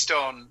based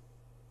on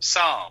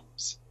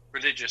psalms,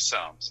 religious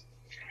psalms.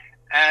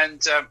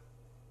 And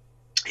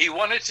he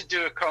wanted to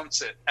do a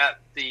concert at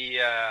the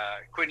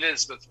Queen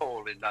Elizabeth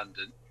Hall in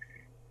London.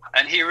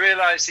 And he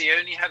realized he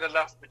only had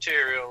enough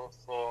material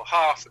for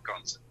half a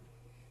concert.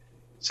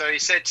 So he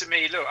said to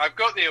me, look, I've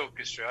got the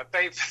orchestra. I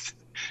paid for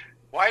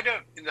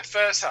in the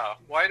first half,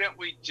 why don't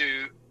we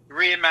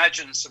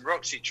reimagine some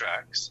Roxy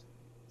tracks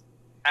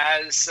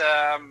as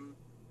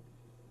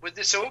with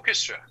this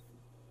orchestra?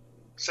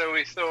 So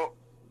we thought,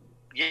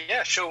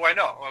 yeah, sure, why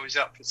not? I was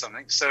up for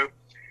something. So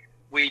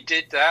we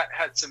did that,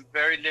 had some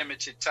very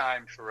limited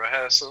time for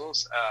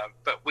rehearsals,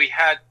 but we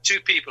had two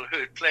people who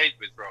had played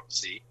with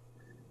Roxy,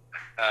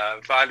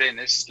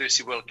 violinist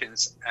Lucy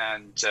Wilkins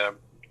and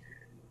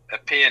a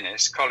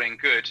pianist, Colin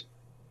Good,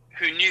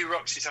 who knew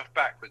Roxy stuff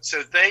backwards.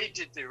 So they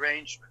did the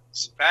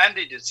arrangements.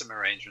 Andy did some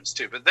arrangements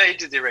too, but they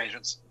did the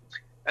arrangements.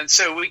 And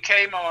so we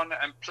came on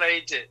and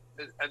played it.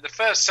 And the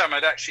first time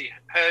I'd actually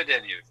heard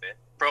any of it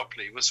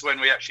properly was when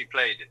we actually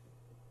played it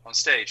on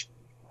stage.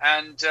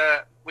 And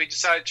we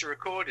decided to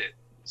record it.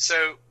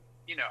 So,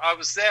 you know, I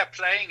was there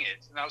playing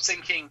it, and I was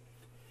thinking,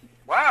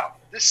 wow,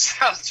 this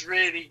sounds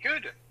really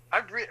good.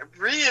 I'm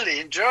really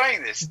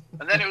enjoying this.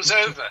 And then it was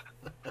over,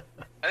 and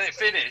it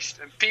finished,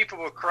 and people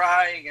were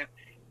crying. And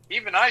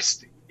even I,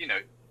 you know,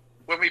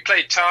 when we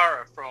played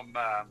Tara from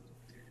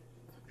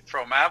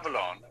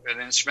Avalon,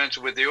 an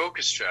instrumental with the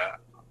orchestra,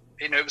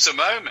 you know, it was a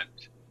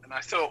moment. And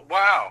I thought,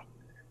 wow,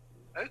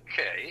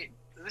 okay,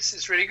 this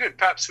is really good.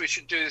 Perhaps we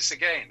should do this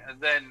again. And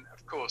then,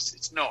 of course,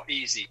 it's not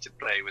easy to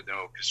play with an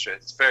orchestra.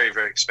 It's very,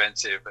 very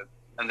expensive.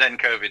 And then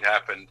COVID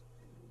happened.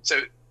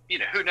 So, you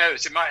know, who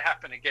knows? It might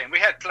happen again. We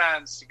had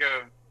plans to go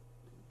and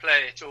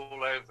play it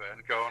all over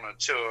and go on a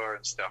tour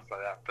and stuff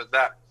like that. But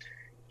that,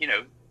 you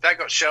know, that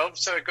got shelved,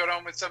 so I got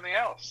on with something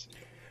else.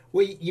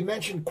 Well, you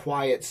mentioned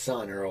Quiet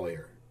Sun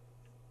earlier.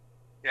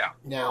 Yeah.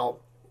 Now,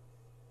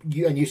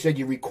 you said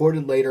you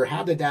recorded later.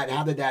 How did that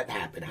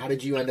happen? How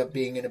did you end up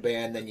being in a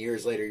band, then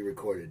years later you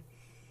recorded?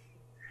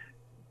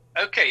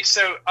 Okay,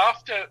 so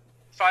after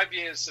 5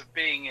 years of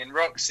being in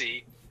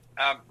Roxy,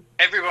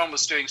 everyone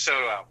was doing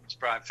solo albums.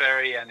 Brian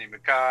Ferry, Andy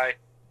Mackay.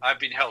 I've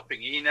been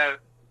helping Eno.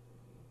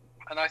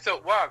 And I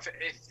thought, wow,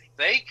 if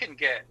they can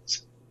get...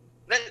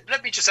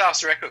 Let me just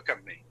ask the record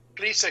company,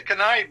 please,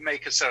 can I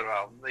make a solo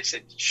album? They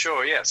said,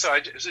 sure, yeah. So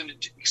it was an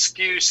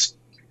excuse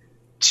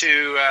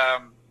to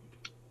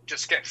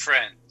just get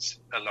friends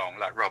along,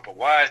 like Robert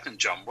Wyatt and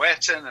John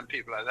Wetton and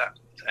people like that,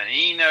 and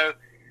Eno,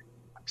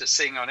 to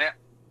sing on it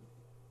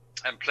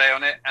and play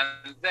on it.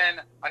 And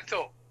then I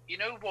thought, you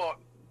know what?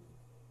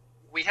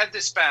 We had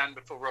this band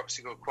before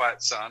Roxy called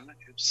Quiet Sun.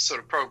 It was sort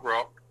of prog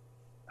rock.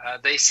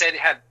 They said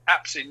it had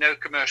absolutely no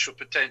commercial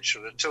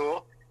potential at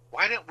all.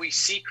 Why don't we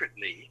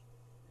secretly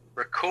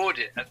record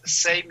it at the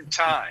same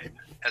time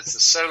as the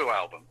solo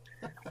album,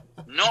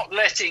 not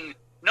letting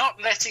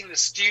the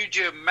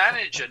studio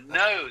manager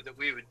know that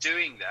we were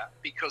doing that,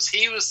 because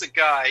he was the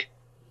guy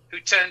who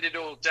turned it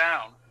all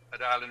down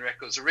at Island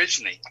Records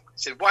originally. He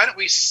said, why don't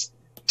we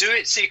do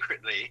it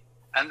secretly,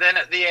 and then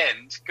at the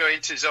end go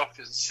into his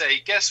office and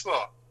say, guess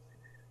what?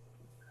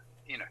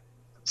 You know,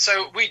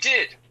 so we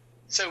did.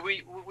 So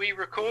we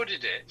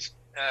recorded it,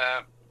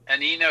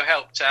 and Eno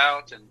helped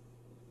out, and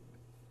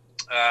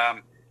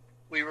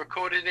We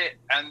recorded it,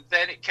 and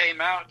then it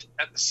came out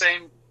at the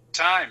same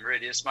time,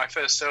 really, as my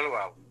first solo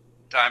album,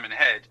 Diamond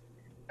Head,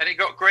 and it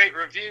got great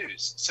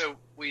reviews. So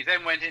we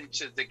then went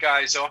into the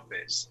guy's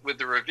office with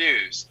the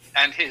reviews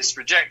and his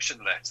rejection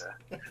letter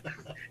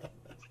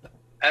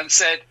and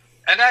said,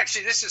 and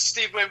actually this is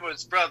Steve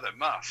Winwood's brother,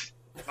 Muff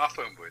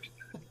Winwood,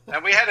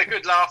 and we had a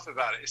good laugh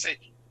about it. He said,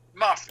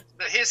 Muff,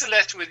 here's a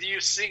letter with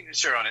your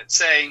signature on it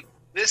saying,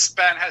 this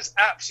band has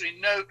absolutely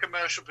no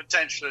commercial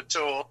potential at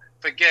all,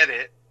 forget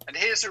it. And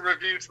here's a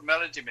review from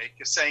Melody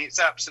Maker saying it's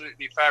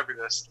absolutely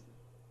fabulous.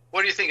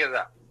 What do you think of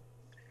that?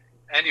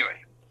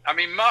 Anyway, I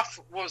mean, Muff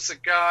was the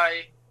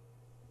guy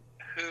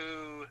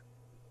who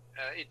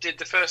did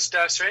the first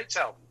Dire Straits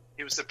album.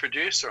 He was the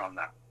producer on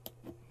that.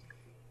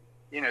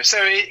 So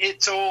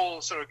it's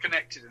all sort of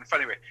connected in a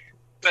funny way.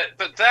 But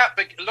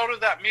a lot of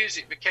that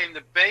music became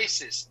the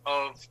basis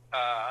of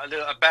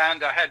a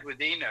band I had with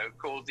Eno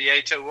called the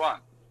 801.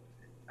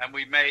 And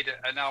we made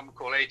an album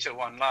called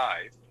 801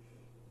 Live,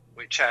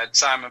 which had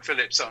Simon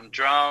Phillips on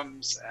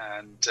drums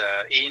and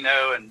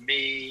Eno and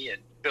me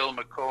and Bill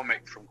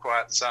McCormick from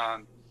Quiet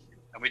Sun.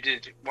 And we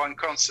did one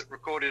concert,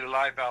 recorded a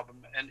live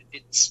album, and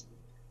it's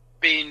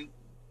been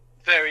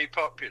very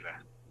popular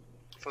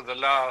for the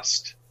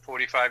last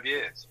 45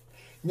 years.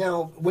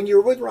 Now, when you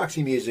were with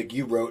Roxy Music,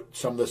 you wrote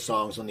some of the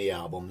songs on the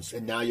albums,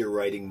 and now you're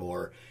writing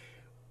more.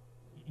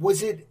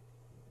 Was it,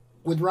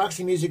 with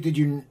Roxy Music, did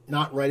you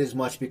not write as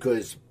much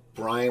because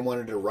Brian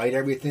wanted to write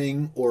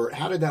everything, or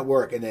how did that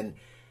work? And then,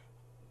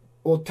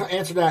 well, to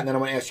answer that, and then I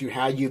want to ask you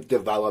how you've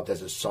developed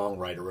as a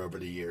songwriter over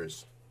the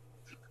years.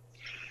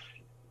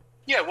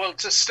 Yeah, well,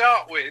 to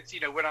start with,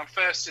 when I'm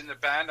first in the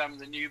band, I'm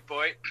the new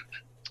boy,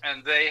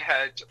 and they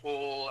had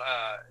all,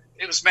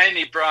 it was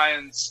mainly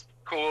Brian's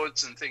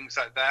chords and things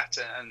like that,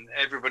 and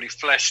everybody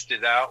fleshed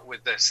it out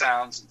with their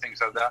sounds and things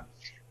like that.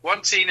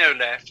 Once Eno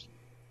left,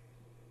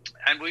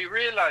 and we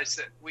realized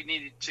that we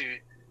needed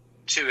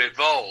to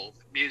evolve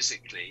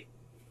musically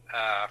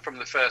from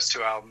the first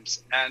two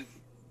albums, and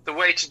the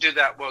way to do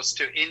that was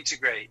to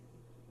integrate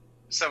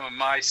some of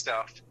my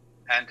stuff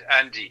and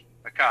Andy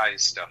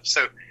Mackay's stuff.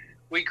 So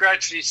we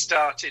gradually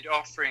started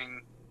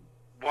offering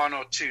one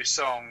or two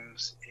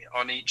songs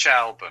on each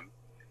album.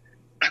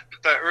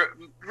 But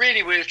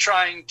really, we were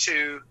trying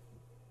to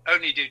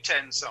only do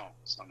 10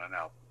 songs on an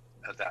album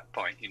at that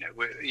point.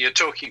 You're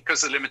talking,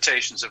 because of the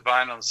limitations of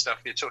vinyl and stuff,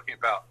 you're talking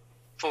about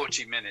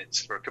 40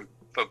 minutes for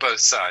both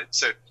sides.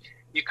 So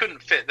you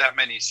couldn't fit that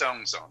many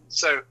songs on.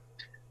 So,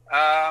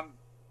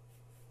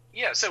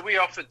 so we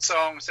offered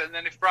songs, and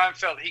then if Brian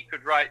felt he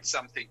could write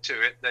something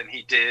to it, then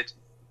he did.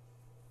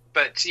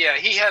 But yeah,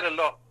 he had a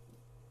lot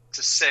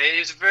to say. He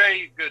was a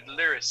very good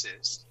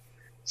lyricist.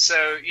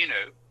 So,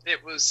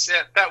 it was,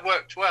 that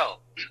worked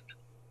well.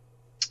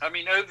 I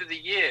mean, over the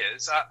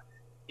years, I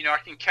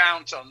can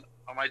count on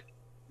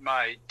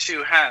my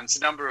two hands the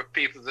number of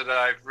people that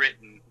I've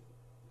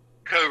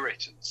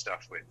co-written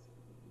stuff with.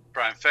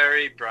 Brian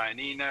Ferry, Brian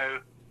Eno,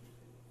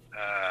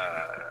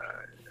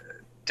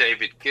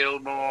 David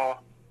Gilmour,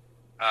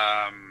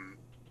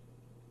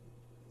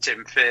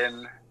 Tim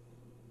Finn.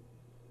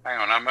 Hang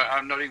on,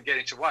 I'm not even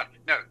getting to one.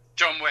 No,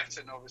 John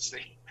Wetton,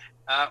 obviously.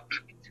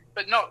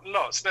 But not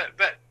lots. But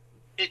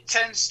it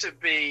tends to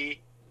be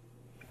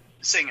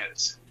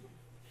singers.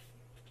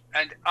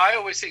 And I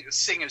always think that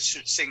singers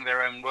should sing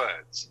their own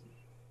words.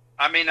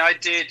 I mean, I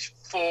did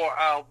 4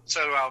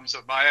 solo albums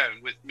of my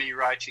own with me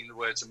writing the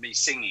words and me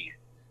singing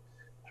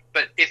it.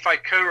 But if I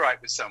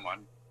co-write with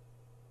someone,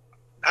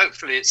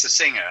 hopefully it's a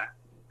singer,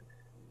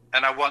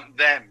 and I want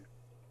them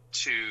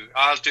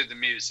I'll do the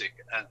music,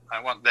 and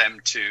I want them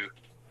to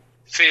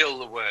feel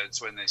the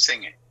words when they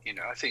sing it.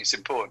 I think it's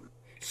important.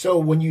 So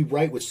when you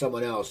write with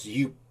someone else,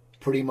 you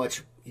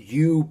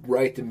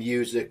write the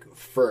music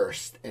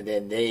first, and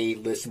then they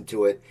listen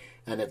to it,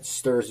 and it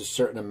stirs a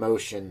certain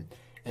emotion,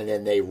 and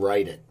then they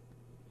write it.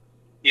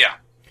 Yeah.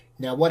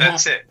 Now, what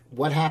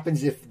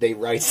happens if they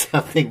write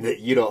something that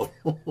you don't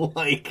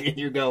like, and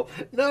you go,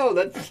 no,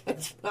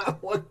 that's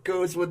not what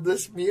goes with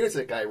this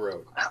music I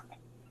wrote?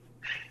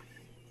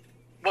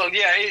 Well,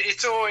 yeah,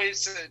 it's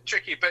always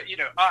tricky, but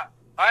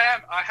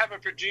I have a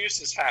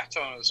producer's hat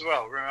on as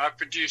well. Remember, I've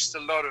produced a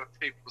lot of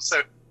people,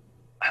 so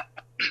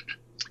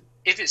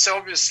if it's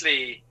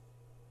obviously,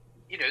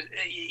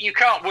 you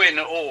can't win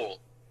all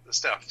the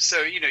stuff.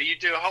 So you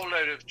do a whole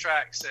load of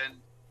tracks, and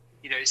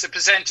it's a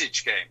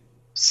percentage game.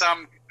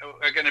 Some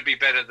are going to be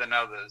better than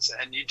others,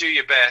 and you do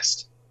your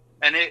best.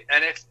 And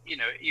if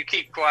you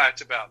keep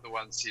quiet about the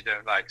ones you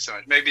don't like so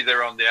much, maybe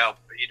they're on the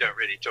album, but you don't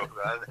really talk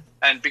about it.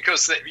 And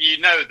because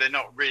they're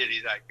not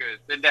really that good,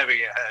 they never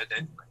get heard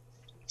anyway.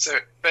 So,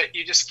 but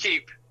you just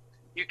keep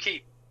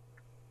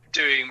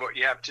doing what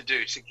you have to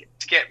do to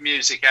get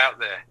music out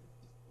there,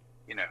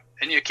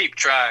 and you keep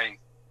trying.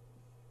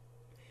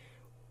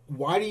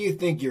 Why do you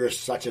think you're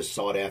such a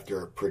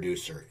sought-after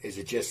producer? Is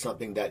it just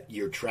something that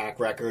your track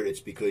record?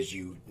 It's because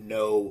you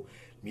know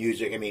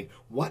music. I mean,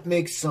 what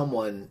makes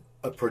someone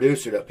a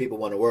producer that people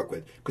want to work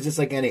with, because it's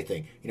like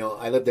anything. You know,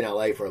 I lived in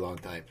LA for a long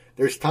time.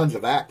 There's tons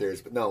of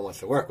actors, but no one wants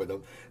to work with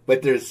them.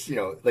 But there's, you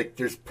know, like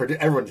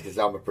everyone says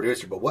I'm a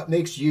producer, but what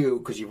makes you,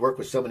 because you've worked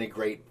with so many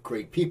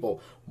great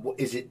people,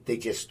 is it they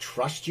just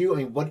trust you? I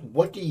mean,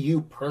 what do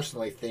you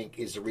personally think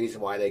is the reason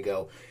why they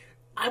go,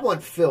 I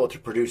want Phil to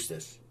produce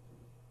this?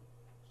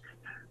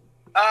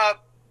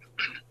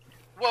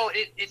 Well,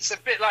 it's a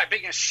bit like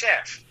being a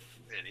chef,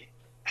 really.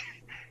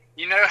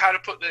 You know how to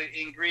put the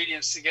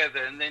ingredients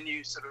together, and then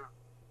you sort of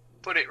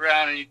put it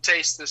around and you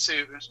taste the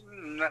soup.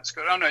 And that's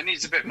good. Oh no, it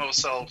needs a bit more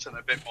salt and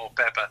a bit more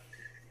pepper.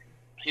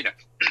 You know,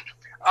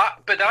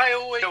 but I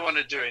always don't want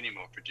to do any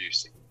more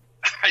producing.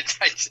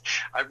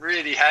 I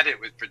really had it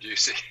with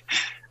producing.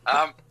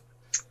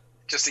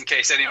 Just in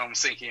case anyone was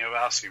thinking of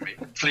asking me,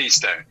 please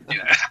don't. You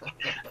know,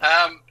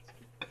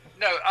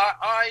 no,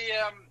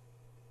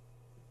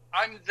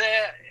 I'm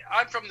there.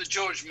 I'm from the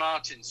George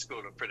Martin School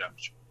of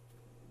Production.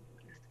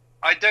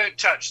 I don't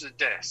touch the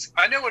desk.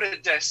 I know what a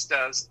desk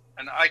does,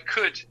 and I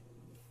could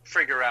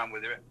figure around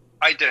with it.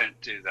 I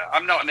don't do that.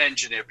 I'm not an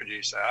engineer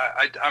producer.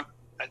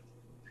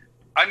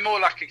 I'm more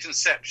like a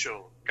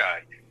conceptual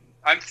guy.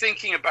 I'm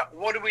thinking about,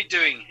 what are we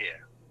doing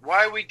here?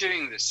 Why are we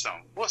doing this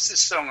song? What's this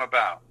song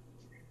about?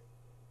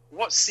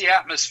 What's the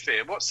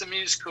atmosphere? What's the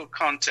musical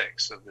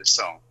context of this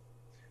song?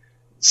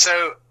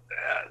 So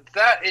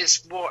that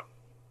is what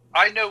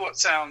I know. What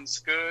sounds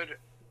good,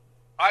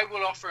 I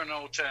will offer an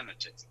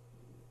alternative.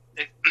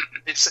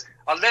 If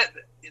I'll let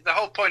the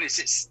whole point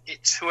is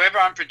it's whoever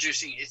I'm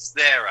producing, it's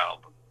their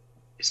album,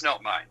 it's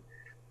not mine.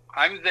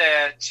 I'm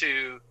there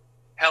to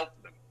help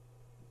them,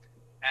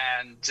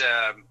 and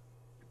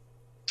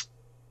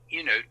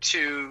you know,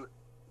 to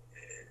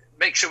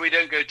make sure we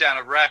don't go down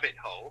a rabbit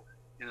hole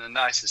in the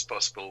nicest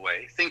possible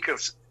way. Think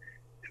of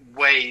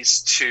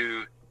ways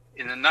to,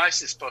 in the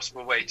nicest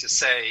possible way, to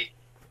say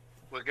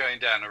we're going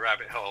down a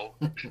rabbit hole,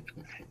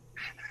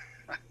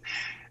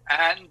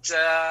 and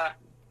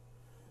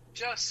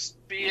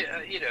just be,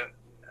 you know,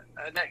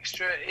 an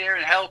extra ear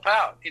and help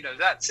out. You know,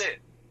 that's it.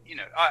 You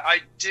know, I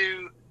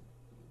do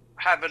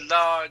have a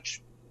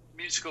large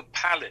musical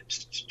palette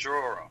to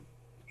draw on.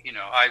 You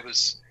know, I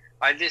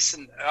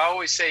listen. I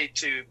always say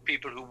to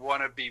people who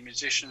want to be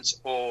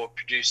musicians or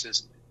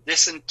producers,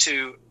 listen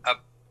to a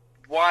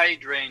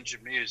wide range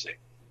of music,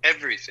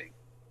 everything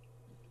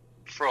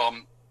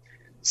from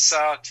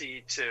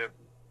Satie to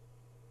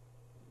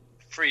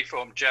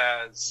freeform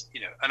jazz,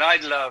 you know, and I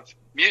love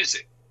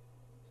music.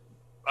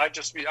 I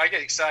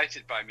get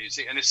excited by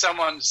music, and if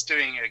someone's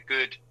doing a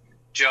good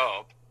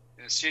job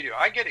in the studio,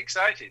 I get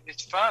excited.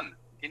 It's fun,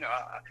 you know.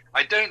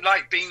 I don't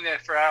like being there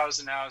for hours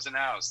and hours and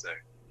hours,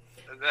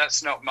 though.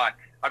 That's not mine.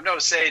 I'm not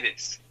a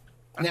sadist.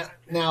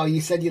 Now,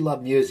 you said you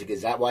love music.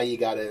 Is that why you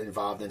got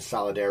involved in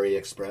Solidarity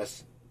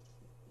Express?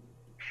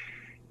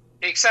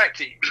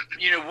 Exactly.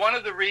 You know, one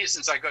of the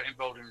reasons I got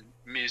involved in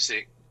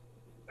music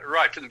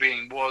right from the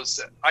beginning was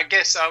that I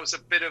guess I was a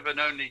bit of an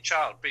only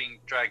child being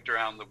dragged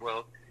around the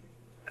world.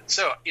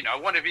 So, you know, I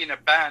want to be in a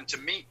band to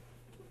meet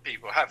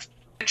people. Have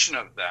mention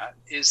of that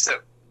is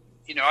that,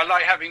 you know, I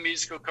like having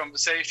musical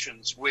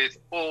conversations with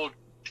all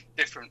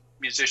different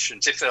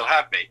musicians, if they'll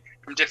have me,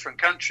 from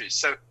different countries.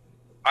 So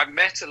I've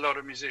met a lot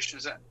of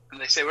musicians, and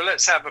they say, well,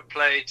 let's have a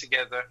play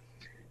together.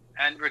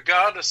 And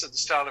regardless of the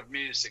style of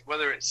music,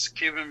 whether it's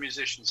Cuban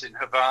musicians in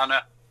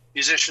Havana,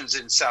 musicians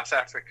in South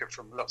Africa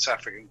from lots of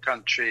African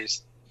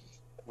countries,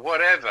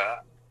 whatever,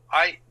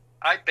 I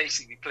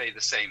basically play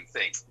the same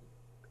thing.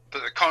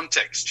 But the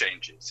context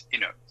changes, you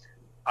know.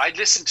 I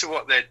listen to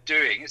what they're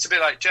doing. It's a bit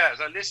like jazz.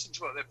 I listen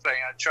to what they're playing.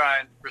 I try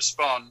and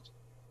respond,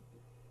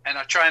 and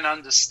I try and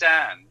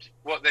understand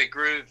what their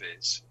groove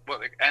is.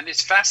 And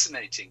it's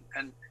fascinating.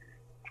 And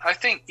I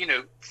think, you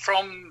know,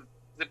 from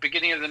the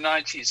beginning of the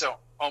 90s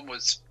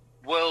onwards,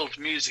 world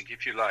music,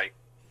 if you like,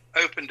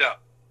 opened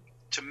up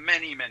to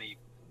many, many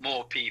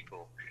more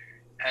people.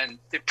 And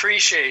the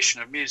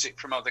appreciation of music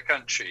from other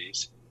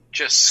countries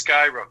just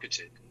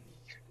skyrocketed.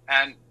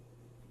 And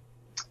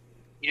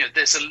you know,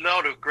 there's a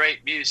lot of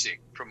great music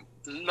from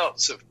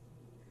lots of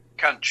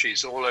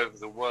countries all over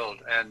the world.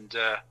 And,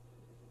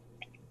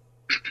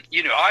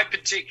 you know, I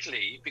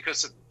particularly,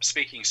 because of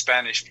speaking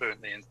Spanish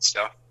fluently and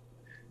stuff,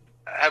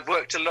 have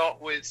worked a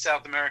lot with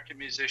South American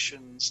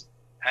musicians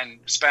and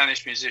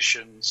Spanish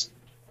musicians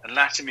and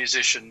Latin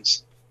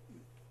musicians,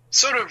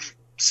 sort of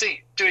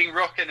doing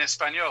rock en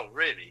español,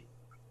 really,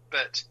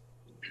 but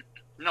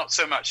not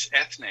so much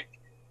ethnic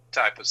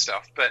type of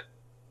stuff. But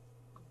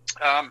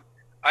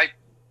I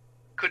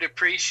could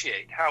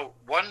appreciate how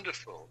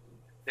wonderful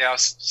they are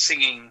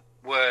singing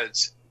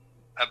words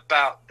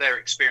about their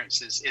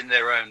experiences in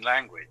their own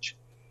language.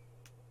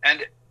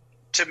 And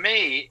to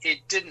me, it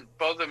didn't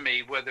bother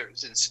me whether it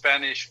was in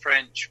Spanish,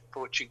 French,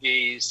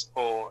 Portuguese,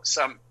 or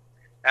some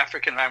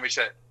African language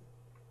that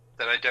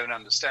I don't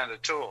understand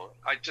at all.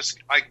 I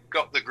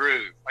got the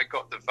groove, I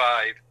got the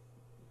vibe,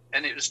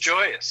 and it was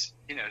joyous,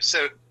 you know.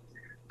 So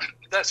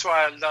that's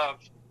why I love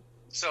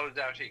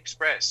Solidarity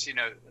Express. You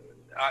know,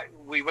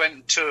 we went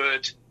and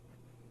toured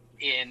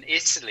in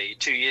Italy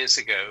 2 years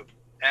ago,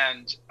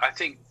 and I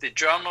think the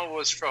drummer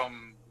was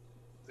from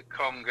the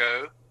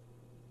Congo.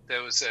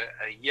 There was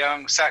a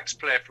young sax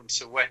player from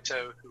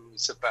Soweto who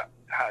was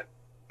had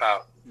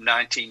about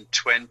 19,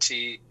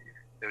 20.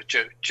 There was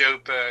Joe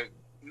Berg,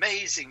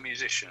 amazing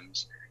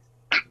musicians.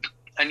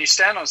 And you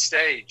stand on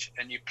stage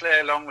and you play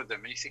along with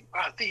them and you think,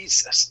 wow,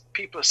 these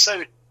people are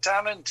so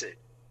talented.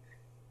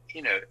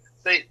 You know,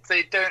 they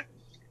don't,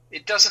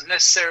 it doesn't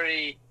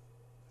necessarily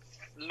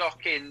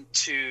lock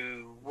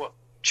into what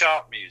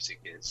chart music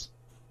is,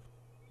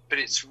 but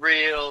it's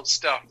real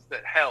stuff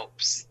that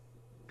helps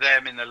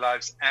them in their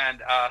lives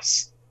and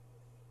us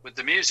with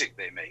the music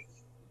they make.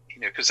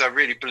 You know, because I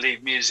really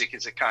believe music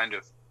is a kind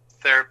of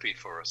therapy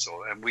for us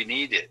all, and we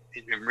need it.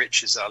 It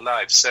enriches our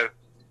lives. So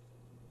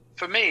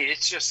for me,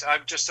 it's just,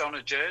 I'm just on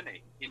a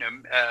journey, you know,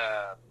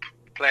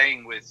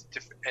 playing with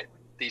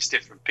these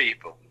different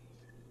people.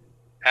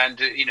 And,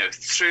 you know,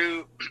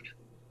 through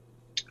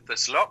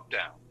this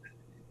lockdown,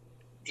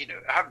 you know,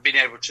 I haven't been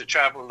able to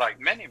travel like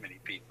many, many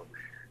people.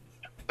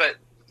 But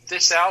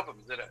this album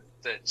that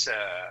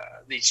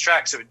these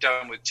tracks that were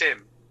done with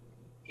Tim,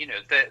 you know,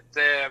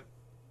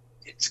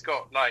 it's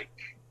got like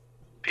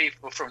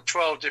people from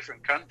 12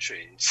 different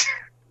countries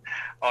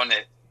on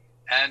it,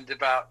 and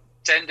about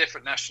 10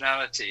 different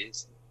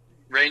nationalities,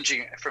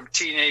 ranging from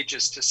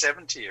teenagers to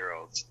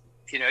 70-year-olds.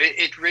 You know,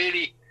 it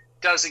really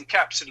does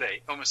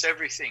encapsulate almost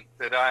everything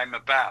that I'm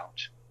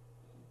about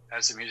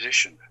as a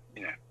musician,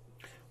 you know.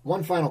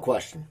 One final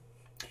question.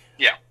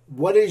 Yeah.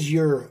 What is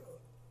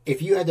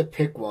if you had to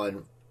pick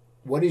one,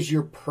 what is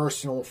your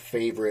personal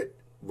favorite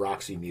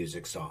Roxy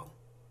music song?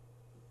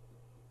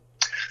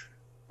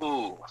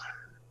 Ooh,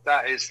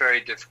 that is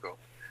very difficult.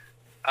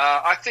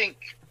 I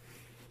think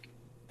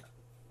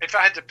if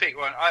I had to pick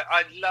one,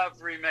 I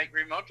love Remake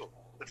Remodel.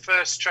 The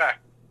first track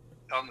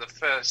on the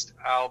first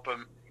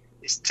album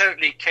is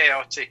totally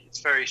chaotic.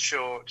 It's very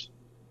short.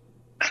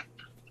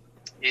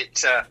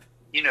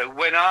 You know,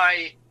 when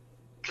I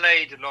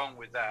played along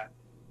with that,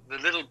 the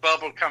little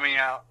bubble coming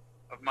out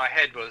of my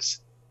head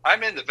was,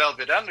 I'm in the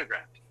Velvet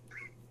Underground.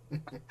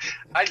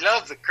 I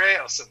love the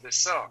chaos of this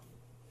song.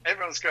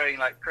 Everyone's going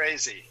like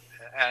crazy,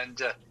 and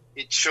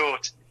it's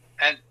short,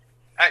 and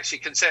actually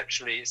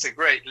conceptually it's a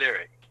great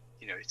lyric.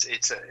 You know,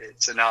 it's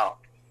an art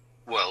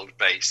world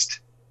based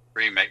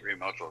remake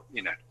remodel.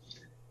 You know,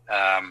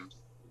 I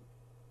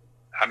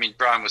mean,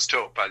 Brian was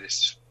taught by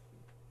this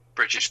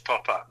British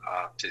pop art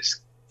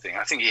artist thing.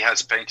 I think he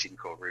has a painting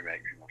called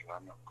Remake Remodel.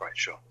 I'm not quite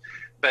sure,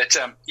 but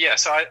yeah.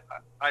 So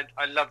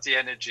I love the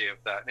energy of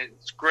that.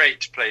 It's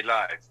great to play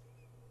live.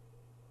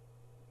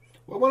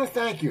 Well, I want to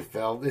thank you,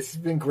 Phil. This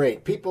has been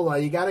great. People,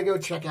 you got to go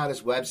check out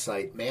his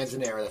website,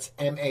 Manzanera. That's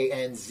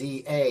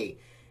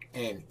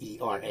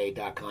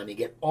MANZANERA.com. You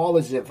get all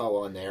his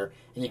info on there,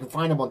 and you can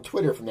find him on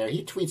Twitter from there.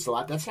 He tweets a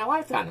lot. That's how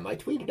I found him. I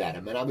tweeted at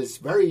him, and I was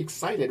very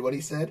excited when he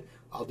said,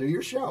 I'll do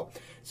your show.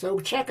 So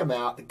check him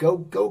out.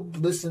 Go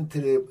listen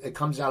to it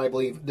comes out, I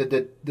believe,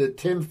 the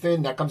Tim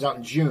Finn, that comes out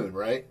in June,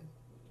 right?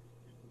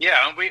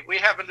 Yeah, and we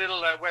have a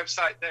little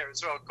website there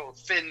as well called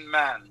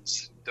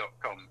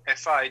finmanz.com,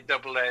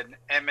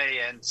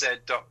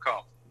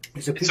 FINNMANZ.com.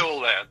 So it's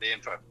all there, the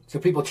info. So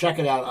people check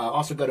it out.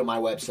 Also go to my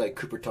website,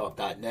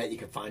 coopertalk.net. You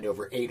can find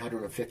over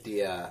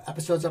 850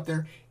 episodes up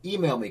there.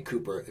 Email me,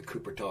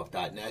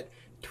 Cooper@coopertalk.net.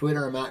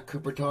 Twitter, I'm at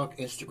CooperTalk.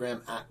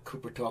 Instagram, at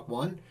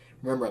CooperTalk1.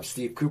 Remember, I'm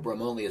Steve Cooper.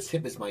 I'm only as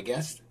hip as my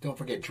guest. Don't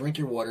forget, drink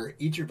your water,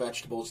 eat your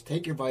vegetables,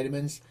 take your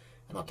vitamins,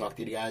 and I'll talk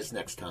to you guys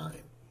next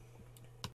time.